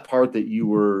got to that part that you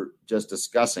were just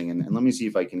discussing, and let me see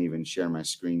if I can even share my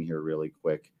screen here really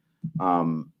quick.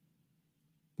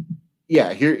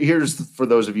 Here's for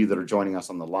those of you that are joining us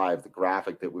on the live, the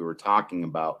graphic that we were talking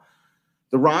about.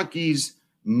 The Rockies'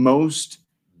 most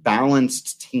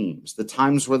balanced teams, the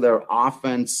times where their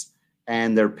offense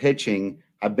and their pitching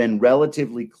have been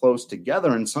relatively close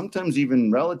together and sometimes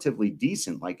even relatively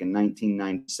decent, like in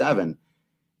 1997,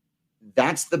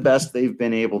 that's the best they've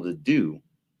been able to do,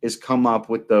 is come up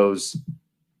with those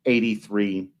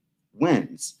 83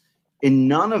 wins. In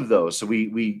none of those, so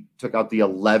we took out the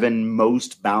 11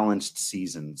 most balanced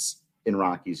seasons in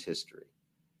Rockies history.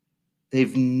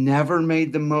 They've never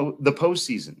made the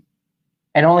postseason.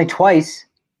 And only twice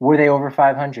were they over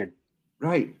 500.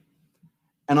 Right.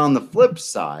 And on the flip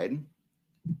side,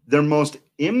 their most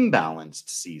imbalanced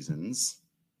seasons,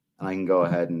 and I can go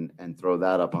ahead and throw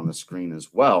that up on the screen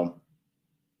as well,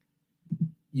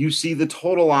 you see the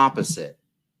total opposite.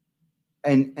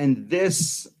 And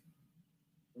this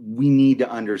we need to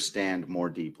understand more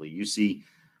deeply. You see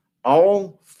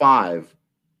all 5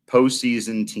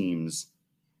 postseason teams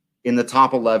in the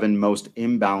top 11 most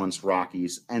imbalanced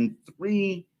Rockies, and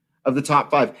 3 of the top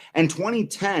 5. And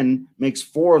 2010 makes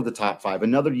 4 of the top 5,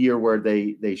 another year where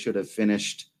they should have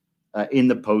finished in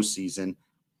the postseason.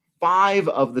 5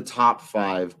 of the top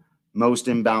 5 most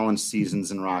imbalanced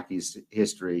seasons in Rockies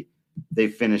history, they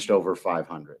finished over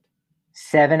 500.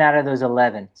 7 out of those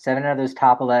 11, 7 out of those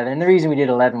top 11. And the reason we did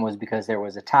 11 was because there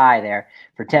was a tie there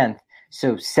for 10th.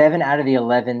 So 7 out of the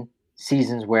 11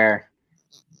 seasons where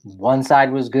one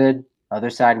side was good, other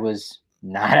side was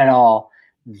not at all,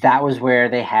 that was where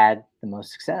they had the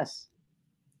most success.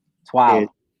 It's wild.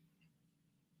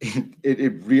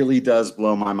 It really does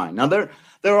blow my mind. Now, there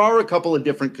are a couple of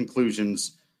different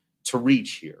conclusions to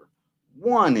reach here.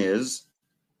 One is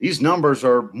these numbers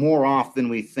are more off than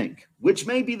we think, which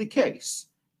may be the case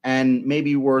and may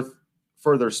be worth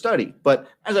further study. But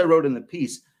as I wrote in the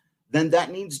piece, then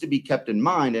that needs to be kept in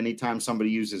mind anytime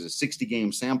somebody uses a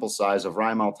 60-game sample size of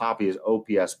Raimel Tapia's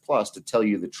OPS plus to tell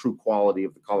you the true quality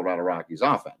of the Colorado Rockies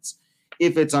offense.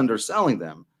 If it's underselling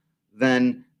them,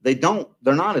 then they're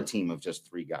not a team of just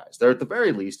 3 guys. They're at the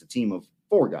very least a team of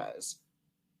 4 guys.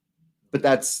 But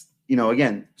that's,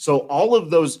 again, so all of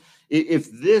those,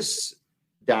 if this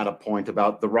data point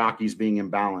about the Rockies being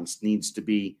imbalanced needs to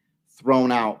be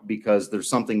thrown out because there's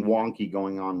something wonky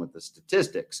going on with the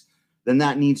statistics, then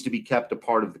that needs to be kept a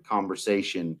part of the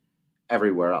conversation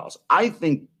everywhere else. I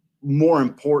think more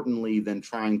importantly than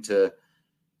trying to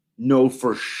know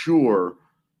for sure,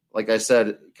 like I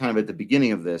said, kind of at the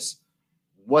beginning of this,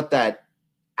 what that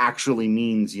actually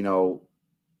means,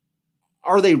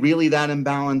 are they really that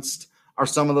imbalanced? Are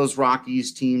some of those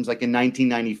Rockies teams, like in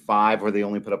 1995, where they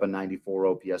only put up a 94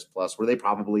 OPS plus, were they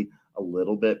probably a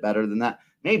little bit better than that?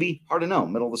 Maybe, hard to know.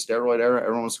 Middle of the steroid era,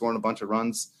 everyone was scoring a bunch of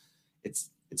runs.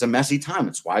 it's a messy time.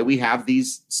 It's why we have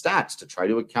these stats to try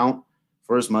to account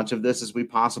for as much of this as we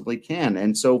possibly can.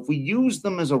 And so if we use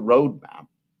them as a roadmap,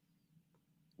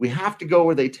 we have to go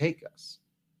where they take us.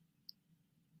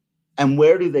 And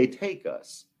where do they take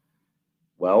us?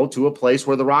 Well, to a place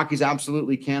where the Rockies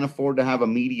absolutely can't afford to have a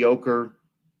mediocre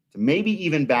to maybe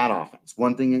even bad offense.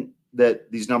 One thing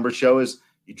that these numbers show is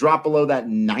you drop below that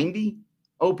 90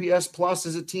 OPS plus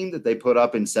as a team that they put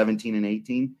up in 17 and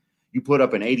 18. You put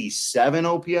up an 87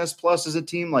 OPS plus as a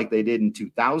team like they did in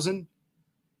 2000,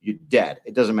 you're dead.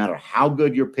 It doesn't matter how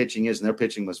good your pitching is, and their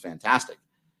pitching was fantastic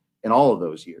in all of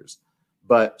those years.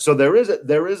 But so there is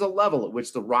a level at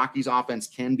which the Rockies offense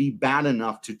can be bad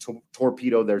enough to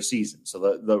torpedo their season.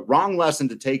 So the wrong lesson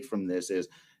to take from this is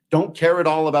don't care at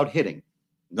all about hitting.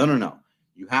 No.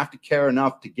 You have to care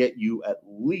enough to get you at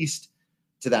least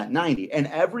to that 90. And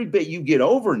every bit you get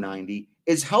over 90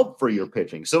 is help for your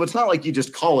pitching. So it's not like you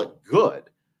just call it good.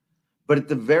 But at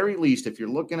the very least, if you're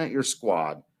looking at your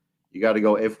squad, you got to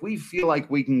go, if we feel like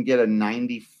we can get a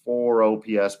 94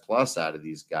 OPS plus out of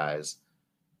these guys,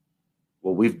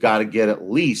 well, we've got to get at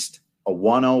least a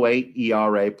 108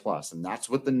 ERA plus. And that's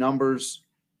what the numbers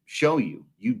show you.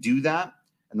 You do that,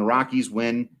 and the Rockies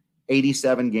win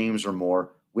 87 games or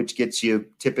more, which gets you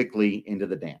typically into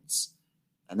the dance.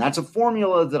 And that's a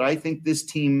formula that I think this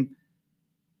team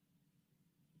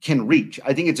can reach.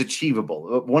 I think it's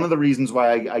achievable. One of the reasons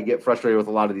why I get frustrated with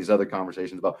a lot of these other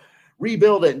conversations about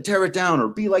rebuild it and tear it down or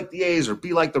be like the A's or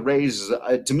be like the Rays,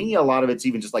 to me, a lot of it's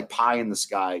even just like pie in the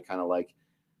sky, kind of like,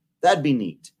 that'd be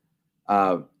neat.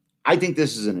 I think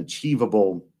this is an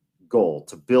achievable goal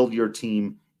to build your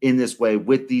team in this way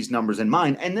with these numbers in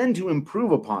mind, and then to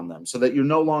improve upon them so that you're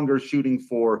no longer shooting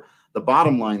for the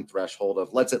bottom line threshold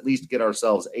of let's at least get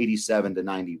ourselves 87 to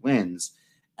 90 wins.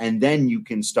 And then you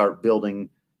can start building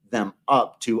them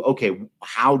up to, okay,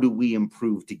 how do we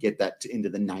improve to get that into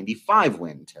the 95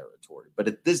 win territory?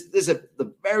 But this at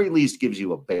the very least gives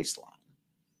you a baseline.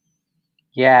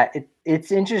 Yeah,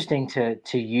 it's interesting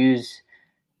to use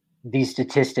these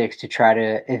statistics to try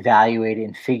to evaluate it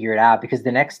and figure it out, because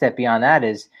the next step beyond that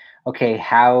is, okay,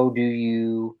 how do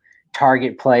you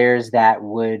target players that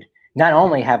would not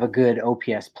only have a good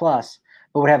OPS plus,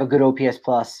 but would have a good OPS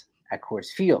plus at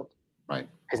Coors Field? Right.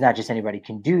 Because not just anybody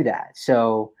can do that.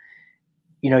 So,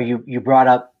 you brought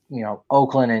up,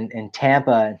 Oakland and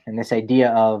Tampa and this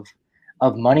idea of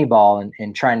Moneyball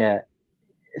and trying to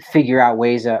figure out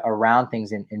ways around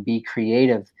things and be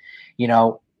creative.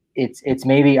 It's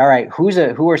maybe, all right,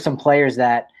 who are some players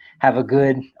that have a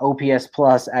good OPS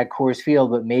plus at Coors Field,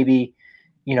 but maybe,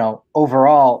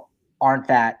 overall aren't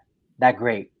that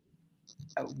great.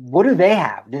 What do they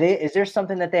have? Is there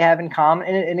something that they have in common?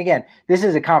 And again, this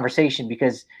is a conversation,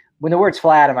 because when the words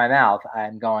fly out of my mouth,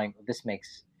 I'm going, this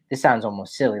sounds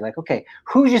almost silly. Like, okay,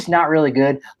 who's just not really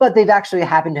good, but they've actually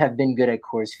happened to have been good at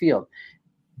Coors Field?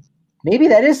 Maybe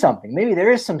that is something. Maybe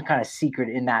there is some kind of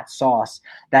secret in that sauce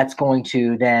that's going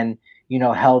to then,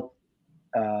 help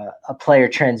a player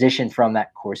transition from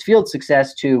that Coors Field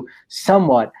success to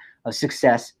somewhat of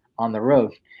success on the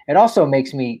road. It also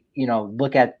makes me,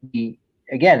 look at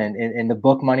again, in the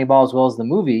book Moneyball as well as the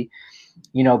movie,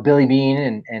 Billy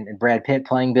Beane and Brad Pitt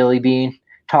playing Billy Beane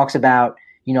talks about,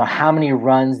 how many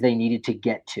runs they needed to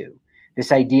get to.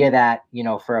 This idea that,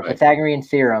 for a Pythagorean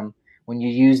theorem, when you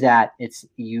use that, it's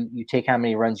you take how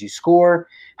many runs you score,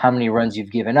 how many runs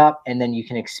you've given up, and then you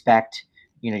can expect,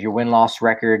 your win-loss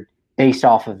record based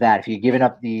off of that. If you're giving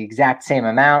up the exact same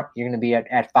amount, you're going to be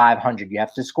at 500. You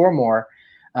have to score more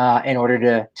in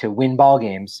order to win ball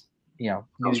games.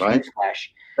 Newsflash.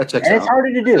 That's and it's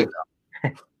harder to do.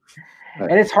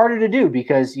 And it's harder to do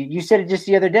because you said it just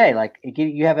the other day. Like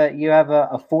you have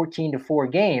a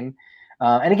 14-4 game.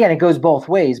 And again, it goes both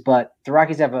ways, but the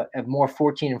Rockies have more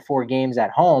 14-4 games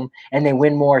at home, and they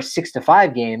win more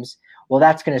 6-5 games. Well,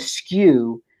 that's going to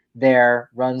skew their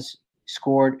runs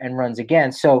scored and runs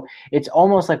against. So it's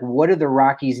almost like, what do the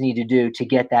Rockies need to do to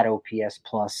get that OPS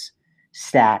plus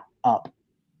stat up,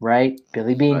 right?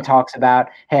 Billy Beane talks about,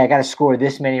 hey, I got to score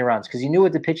this many runs, because he knew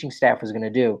what the pitching staff was going to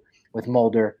do with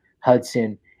Mulder,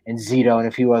 Hudson, and Zito, and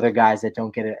a few other guys that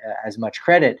don't get as much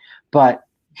credit. But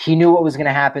he knew what was going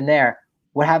to happen there.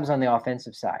 What happens on the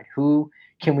offensive side? Who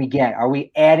can we get? Are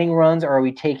we adding runs, or are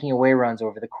we taking away runs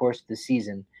over the course of the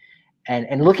season?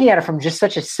 And looking at it from just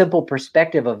such a simple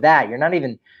perspective of that, you're not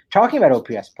even talking about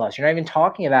OPS plus. You're not even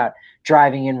talking about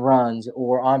driving in runs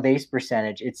or on base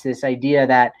percentage. It's this idea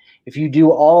that if you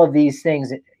do all of these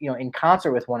things, in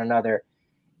concert with one another,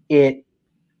 it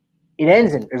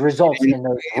results in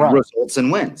those runs. It results in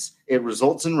wins. It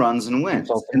results in runs and wins.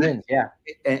 Yeah.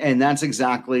 And that's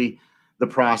exactly the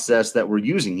process that we're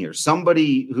using here.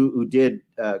 Somebody who did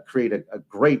create a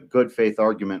great good faith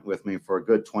argument with me for a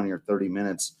good 20 or 30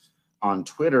 minutes on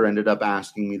Twitter ended up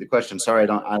asking me the question. Sorry, I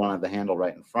don't have the handle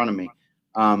right in front of me.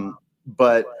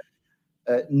 But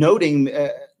noting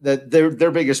that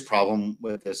their biggest problem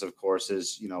with this, of course,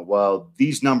 is, well,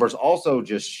 these numbers also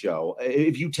just show,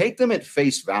 if you take them at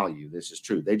face value, this is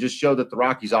true. They just show that the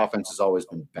Rockies offense has always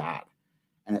been bad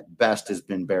and at best has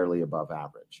been barely above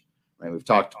average. Right? We've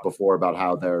talked before about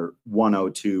how their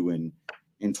 102 in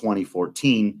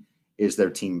 2014 is their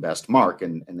team best mark,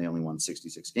 and they only won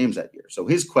 66 games that year. So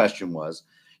his question was,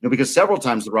 because several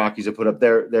times the Rockies have put up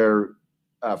their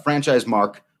franchise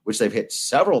mark, which they've hit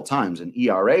several times in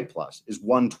ERA plus, is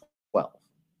 112,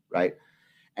 right?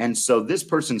 And so this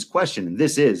person's question, and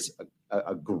this is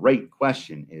a great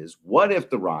question, is what if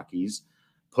the Rockies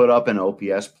put up an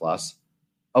OPS plus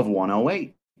of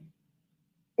 108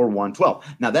 or 112?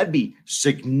 Now, that'd be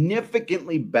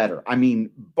significantly better. I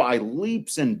mean, by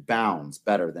leaps and bounds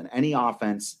better than any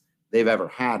offense they've ever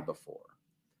had before.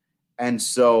 And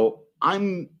so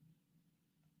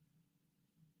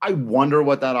I wonder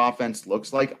what that offense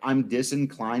looks like. I'm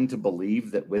disinclined to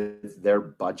believe that with their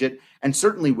budget and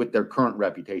certainly with their current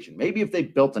reputation, maybe if they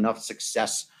built enough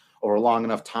success over a long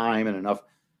enough time and enough,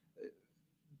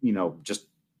 just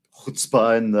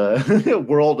chutzpah in the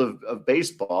world of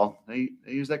baseball, they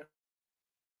use that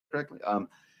correctly.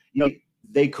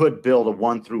 They could build a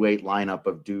 1 through 8 lineup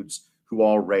of dudes who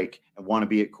all rake and want to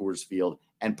be at Coors Field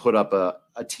and put up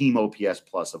a team OPS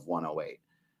plus of 108.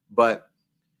 But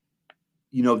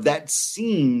that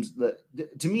seems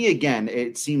to me, again,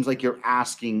 it seems like you're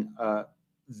asking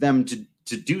them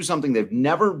to do something they've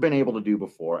never been able to do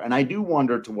before. And I do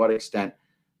wonder to what extent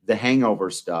the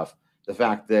hangover stuff, the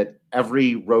fact that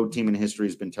every road team in history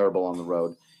has been terrible on the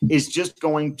road, is just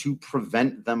going to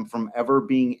prevent them from ever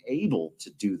being able to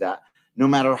do that, no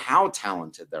matter how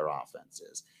talented their offense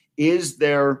is. Is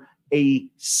there a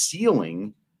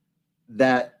ceiling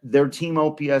that their team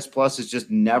OPS plus is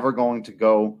just never going to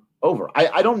go over?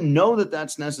 I don't know that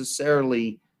that's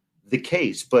necessarily the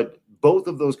case, but both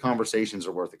of those conversations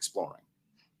are worth exploring.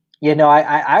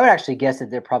 I would actually guess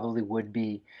that there probably would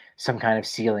be some kind of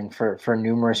ceiling for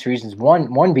numerous reasons.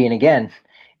 One being, again,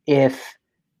 if,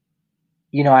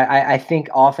 I think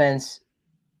offense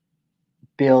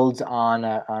builds on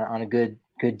a good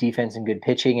defense and good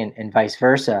pitching and vice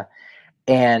versa.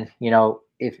 And,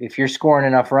 if you're scoring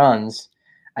enough runs,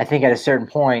 I think at a certain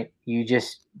point,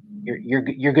 you're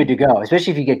good to go,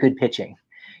 especially if you get good pitching.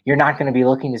 You're not going to be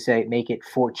looking to say make it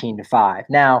 14-5.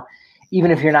 Now, even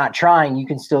if you're not trying, you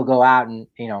can still go out and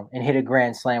hit a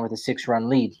grand slam with a 6-run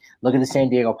lead. Look at the San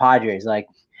Diego Padres. Like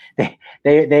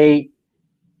they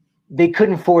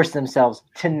couldn't force themselves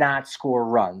to not score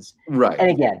runs. Right. And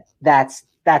again, that's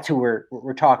who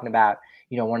we're talking about.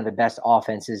 One of the best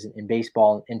offenses in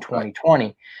baseball in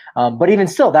 2020. Right. But even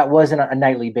still, that wasn't a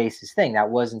nightly basis thing. That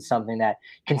wasn't something that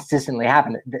consistently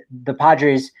happened. The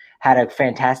Padres had a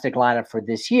fantastic lineup for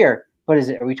this year, but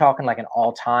are we talking like an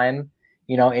all-time,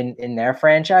 in their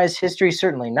franchise history?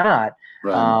 Certainly not.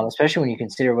 Right. Especially when you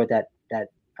consider what that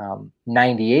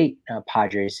 98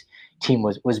 Padres team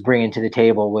was bringing to the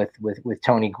table with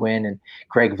Tony Gwynn and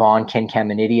Greg Vaughn, Ken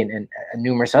Caminiti, and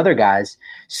numerous other guys.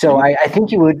 So I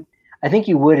think you would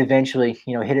eventually,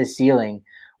 hit a ceiling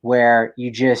where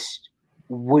you just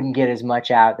wouldn't get as much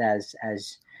out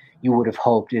as you would have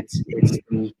hoped. It's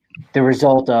the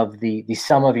result of the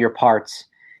sum of your parts,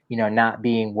 not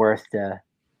being worth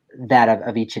that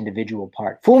of each individual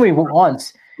part. Fool me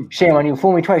once, shame on you.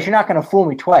 Fool me twice. You're not going to fool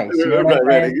me twice.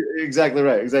 Right. Exactly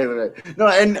right. No,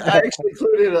 and I actually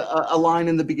included a line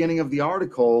in the beginning of the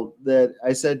article that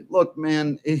I said, look,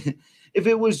 man, if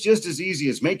it was just as easy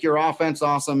as make your offense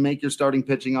awesome, make your starting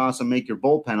pitching awesome, make your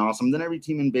bullpen awesome, then every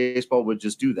team in baseball would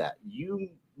just do that.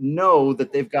 That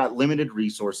they've got limited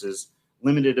resources,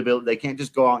 limited ability. They can't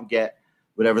just go out and get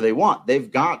whatever they want. They've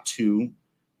got to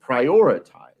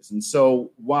prioritize. And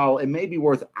so while it may be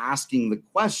worth asking the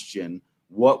question,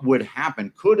 what would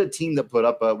happen? Could a team that put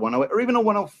up a 108 or even a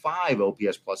 105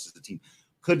 OPS plus as a team,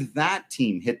 could that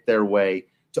team hit their way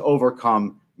to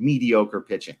overcome mediocre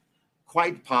pitching?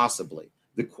 Quite possibly.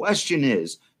 The question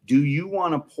is, do you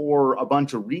want to pour a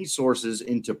bunch of resources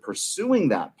into pursuing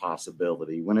that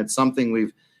possibility when it's something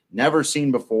we've never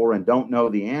seen before and don't know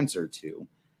the answer to?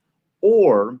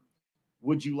 Or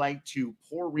would you like to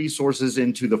pour resources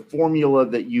into the formula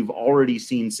that you've already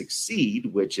seen succeed,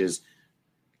 which is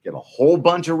get a whole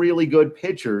bunch of really good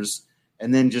pitchers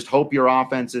and then just hope your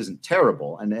offense isn't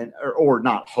terrible, and then or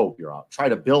not hope try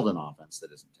to build an offense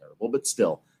that isn't terrible, but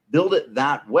still build it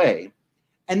that way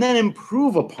and then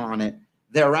improve upon it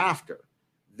thereafter?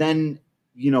 Then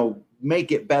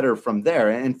make it better from there.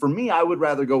 And for me, I would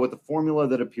rather go with the formula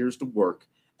that appears to work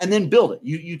and then build it.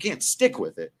 You can't stick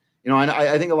with it. And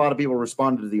I think a lot of people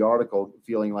responded to the article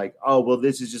feeling like, oh, well,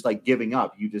 this is just like giving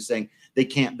up. You just saying they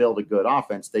can't build a good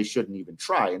offense. They shouldn't even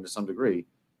try. And to some degree,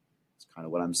 it's kind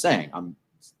of what I'm saying.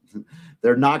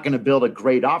 They're not going to build a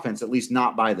great offense, at least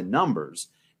not by the numbers.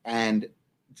 And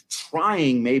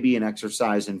trying may be an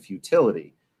exercise in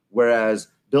futility, whereas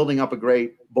building up a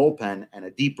great bullpen and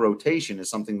a deep rotation is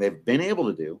something they've been able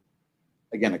to do,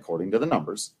 again, according to the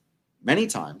numbers, many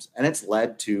times, and it's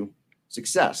led to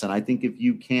success. And I think if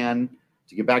you can,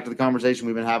 to get back to the conversation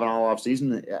we've been having all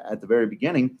offseason at the very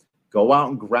beginning, go out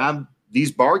and grab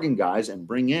these bargain guys and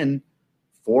bring in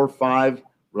 4 or 5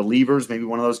 relievers. Maybe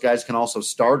one of those guys can also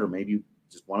start, or maybe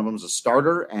just one of them is a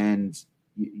starter, and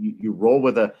you roll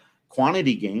with a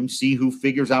quantity game, see who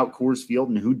figures out Coors Field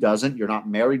and who doesn't. You're not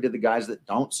married to the guys that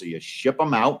don't, so you ship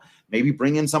them out, maybe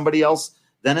bring in somebody else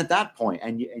then at that point,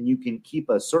 and you can keep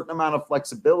a certain amount of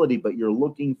flexibility, but you're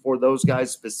looking for those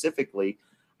guys specifically.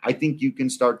 I think you can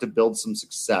start to build some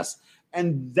success.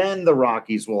 And then the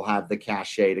Rockies will have the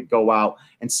cachet to go out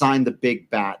and sign the big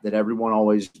bat that everyone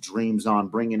always dreams on,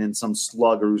 bringing in some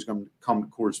slugger who's going to come to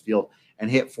Coors Field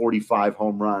and hit 45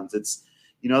 home runs. It's,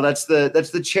 that's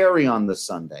the cherry on the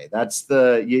sundae. That's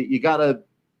you got to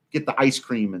get the ice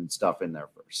cream and stuff in there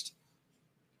first.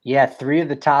 Yeah, 3 of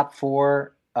the top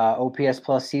 4 OPS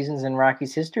plus seasons in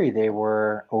Rockies history, they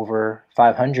were over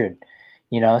 500.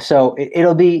 So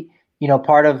it'll be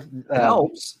part of it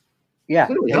helps. Yeah,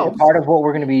 part of what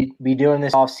we're going to be doing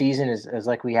this off season is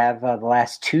like we have the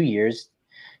last 2 years.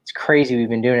 It's crazy we've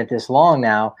been doing it this long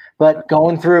now, but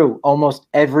going through almost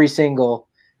every single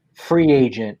free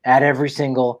agent at every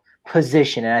single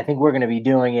position, and I think we're going to be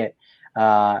doing it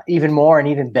even more and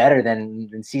even better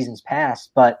than seasons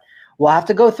past. But we'll have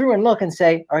to go through and look and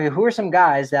say, okay, who are some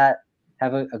guys that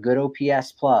have a good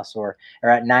OPS plus or are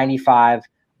at 95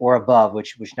 or above,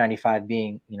 which 95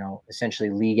 being, essentially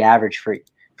league average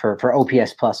for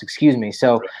OPS plus, excuse me.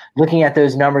 So looking at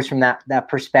those numbers from that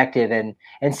perspective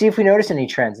and see if we notice any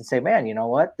trends and say, man, you know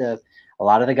what? A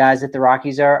lot of the guys that the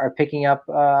Rockies are picking up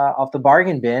off the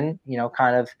bargain bin,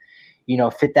 kind of,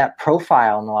 fit that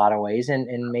profile in a lot of ways.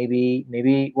 And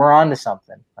maybe we're on to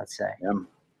something, let's say.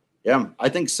 Yeah, I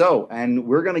think so. And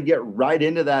we're going to get right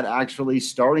into that actually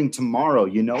starting tomorrow.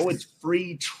 It's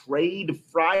Free Trade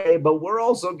Friday, but we're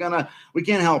also we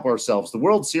can't help ourselves. The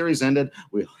World Series ended.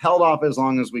 We held off as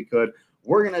long as we could.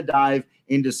 We're going to dive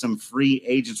into some free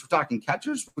agents. We're talking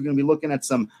catchers. We're going to be looking at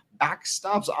some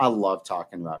backstops. I love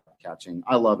talking about catching.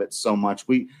 I love it so much.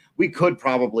 We could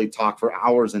probably talk for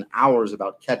hours and hours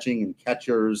about catching and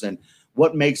catchers and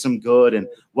what makes them good and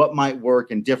what might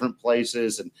work in different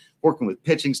places and working with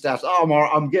pitching staffs. Oh,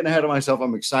 I'm getting ahead of myself.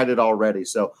 I'm excited already.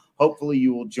 So hopefully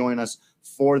you will join us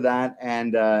for that.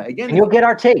 And again, you'll get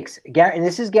our takes. And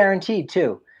this is guaranteed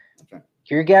too. Okay.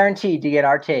 You're guaranteed to get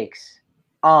our takes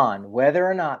on whether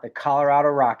or not the Colorado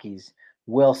Rockies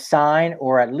will sign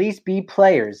or at least be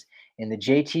players in the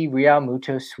JT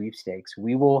Realmuto sweepstakes.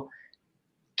 We will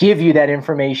give you that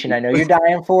information. I know you're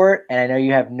dying for it, and I know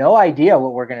you have no idea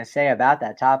what we're going to say about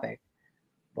that topic,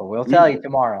 but we'll tell you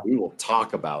tomorrow. We will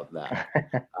talk about that.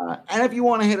 And if you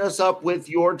want to hit us up with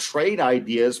your trade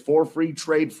ideas for Free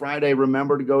Trade Friday,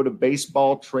 remember to go to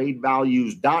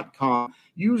baseballtradevalues.com.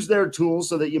 Use their tools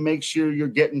so that you make sure you're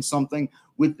getting something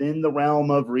within the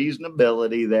realm of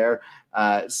reasonability there.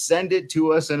 Send it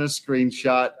to us in a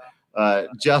screenshot.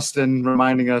 Justin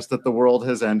reminding us that the world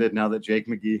has ended now that Jake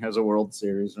McGee has a World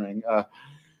Series ring.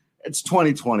 It's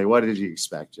 2020. What did you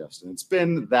expect, Justin? It's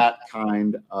been that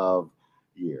kind of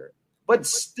year. But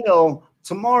still,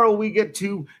 tomorrow we get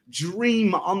to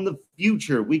dream on the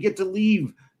future. We get to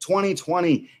leave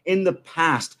 2020 in the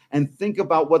past and think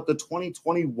about what the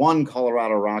 2021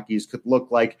 Colorado Rockies could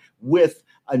look like with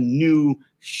a new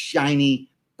shiny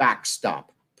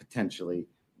backstop, potentially.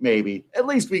 Maybe. At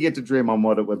least we get to dream on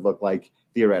what it would look like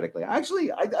theoretically.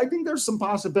 Actually, I think there's some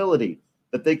possibility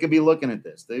that they could be looking at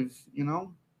this. We'll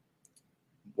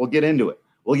get into it.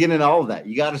 We'll get into all of that.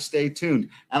 You got to stay tuned.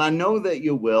 And I know that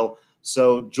you will.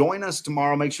 So join us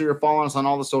tomorrow. Make sure you're following us on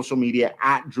all the social media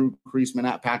at Drew Creasman,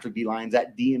 at Patrick D. Lyons,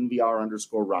 at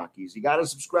DNVR_Rockies. You got to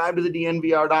subscribe to the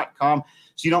DNVR.com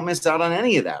so you don't miss out on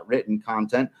any of that written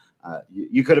content.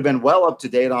 You could have been well up to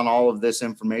date on all of this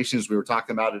information as we were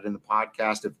talking about it in the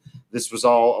podcast. If this was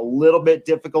all a little bit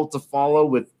difficult to follow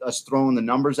with us throwing the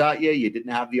numbers at you, you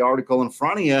didn't have the article in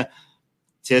front of you,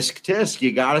 tisk.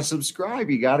 You got to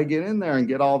subscribe. You got to get in there and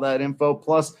get all that info,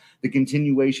 plus the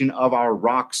continuation of our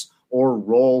Rocks or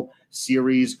Roll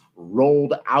series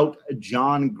rolled out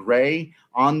John Gray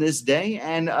on this day,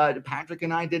 and Patrick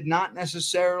and I did not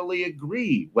necessarily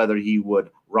agree whether he would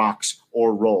rocks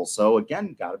or roll. So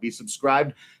again, got to be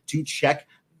subscribed to check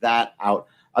that out.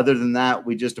 Other than that,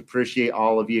 we just appreciate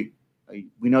all of you.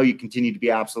 We know you continue to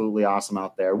be absolutely awesome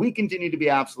out there. We continue to be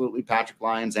absolutely Patrick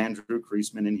Lyons, Andrew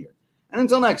Kreisman in here. And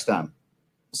until next time,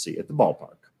 we'll see you at the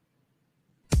ballpark.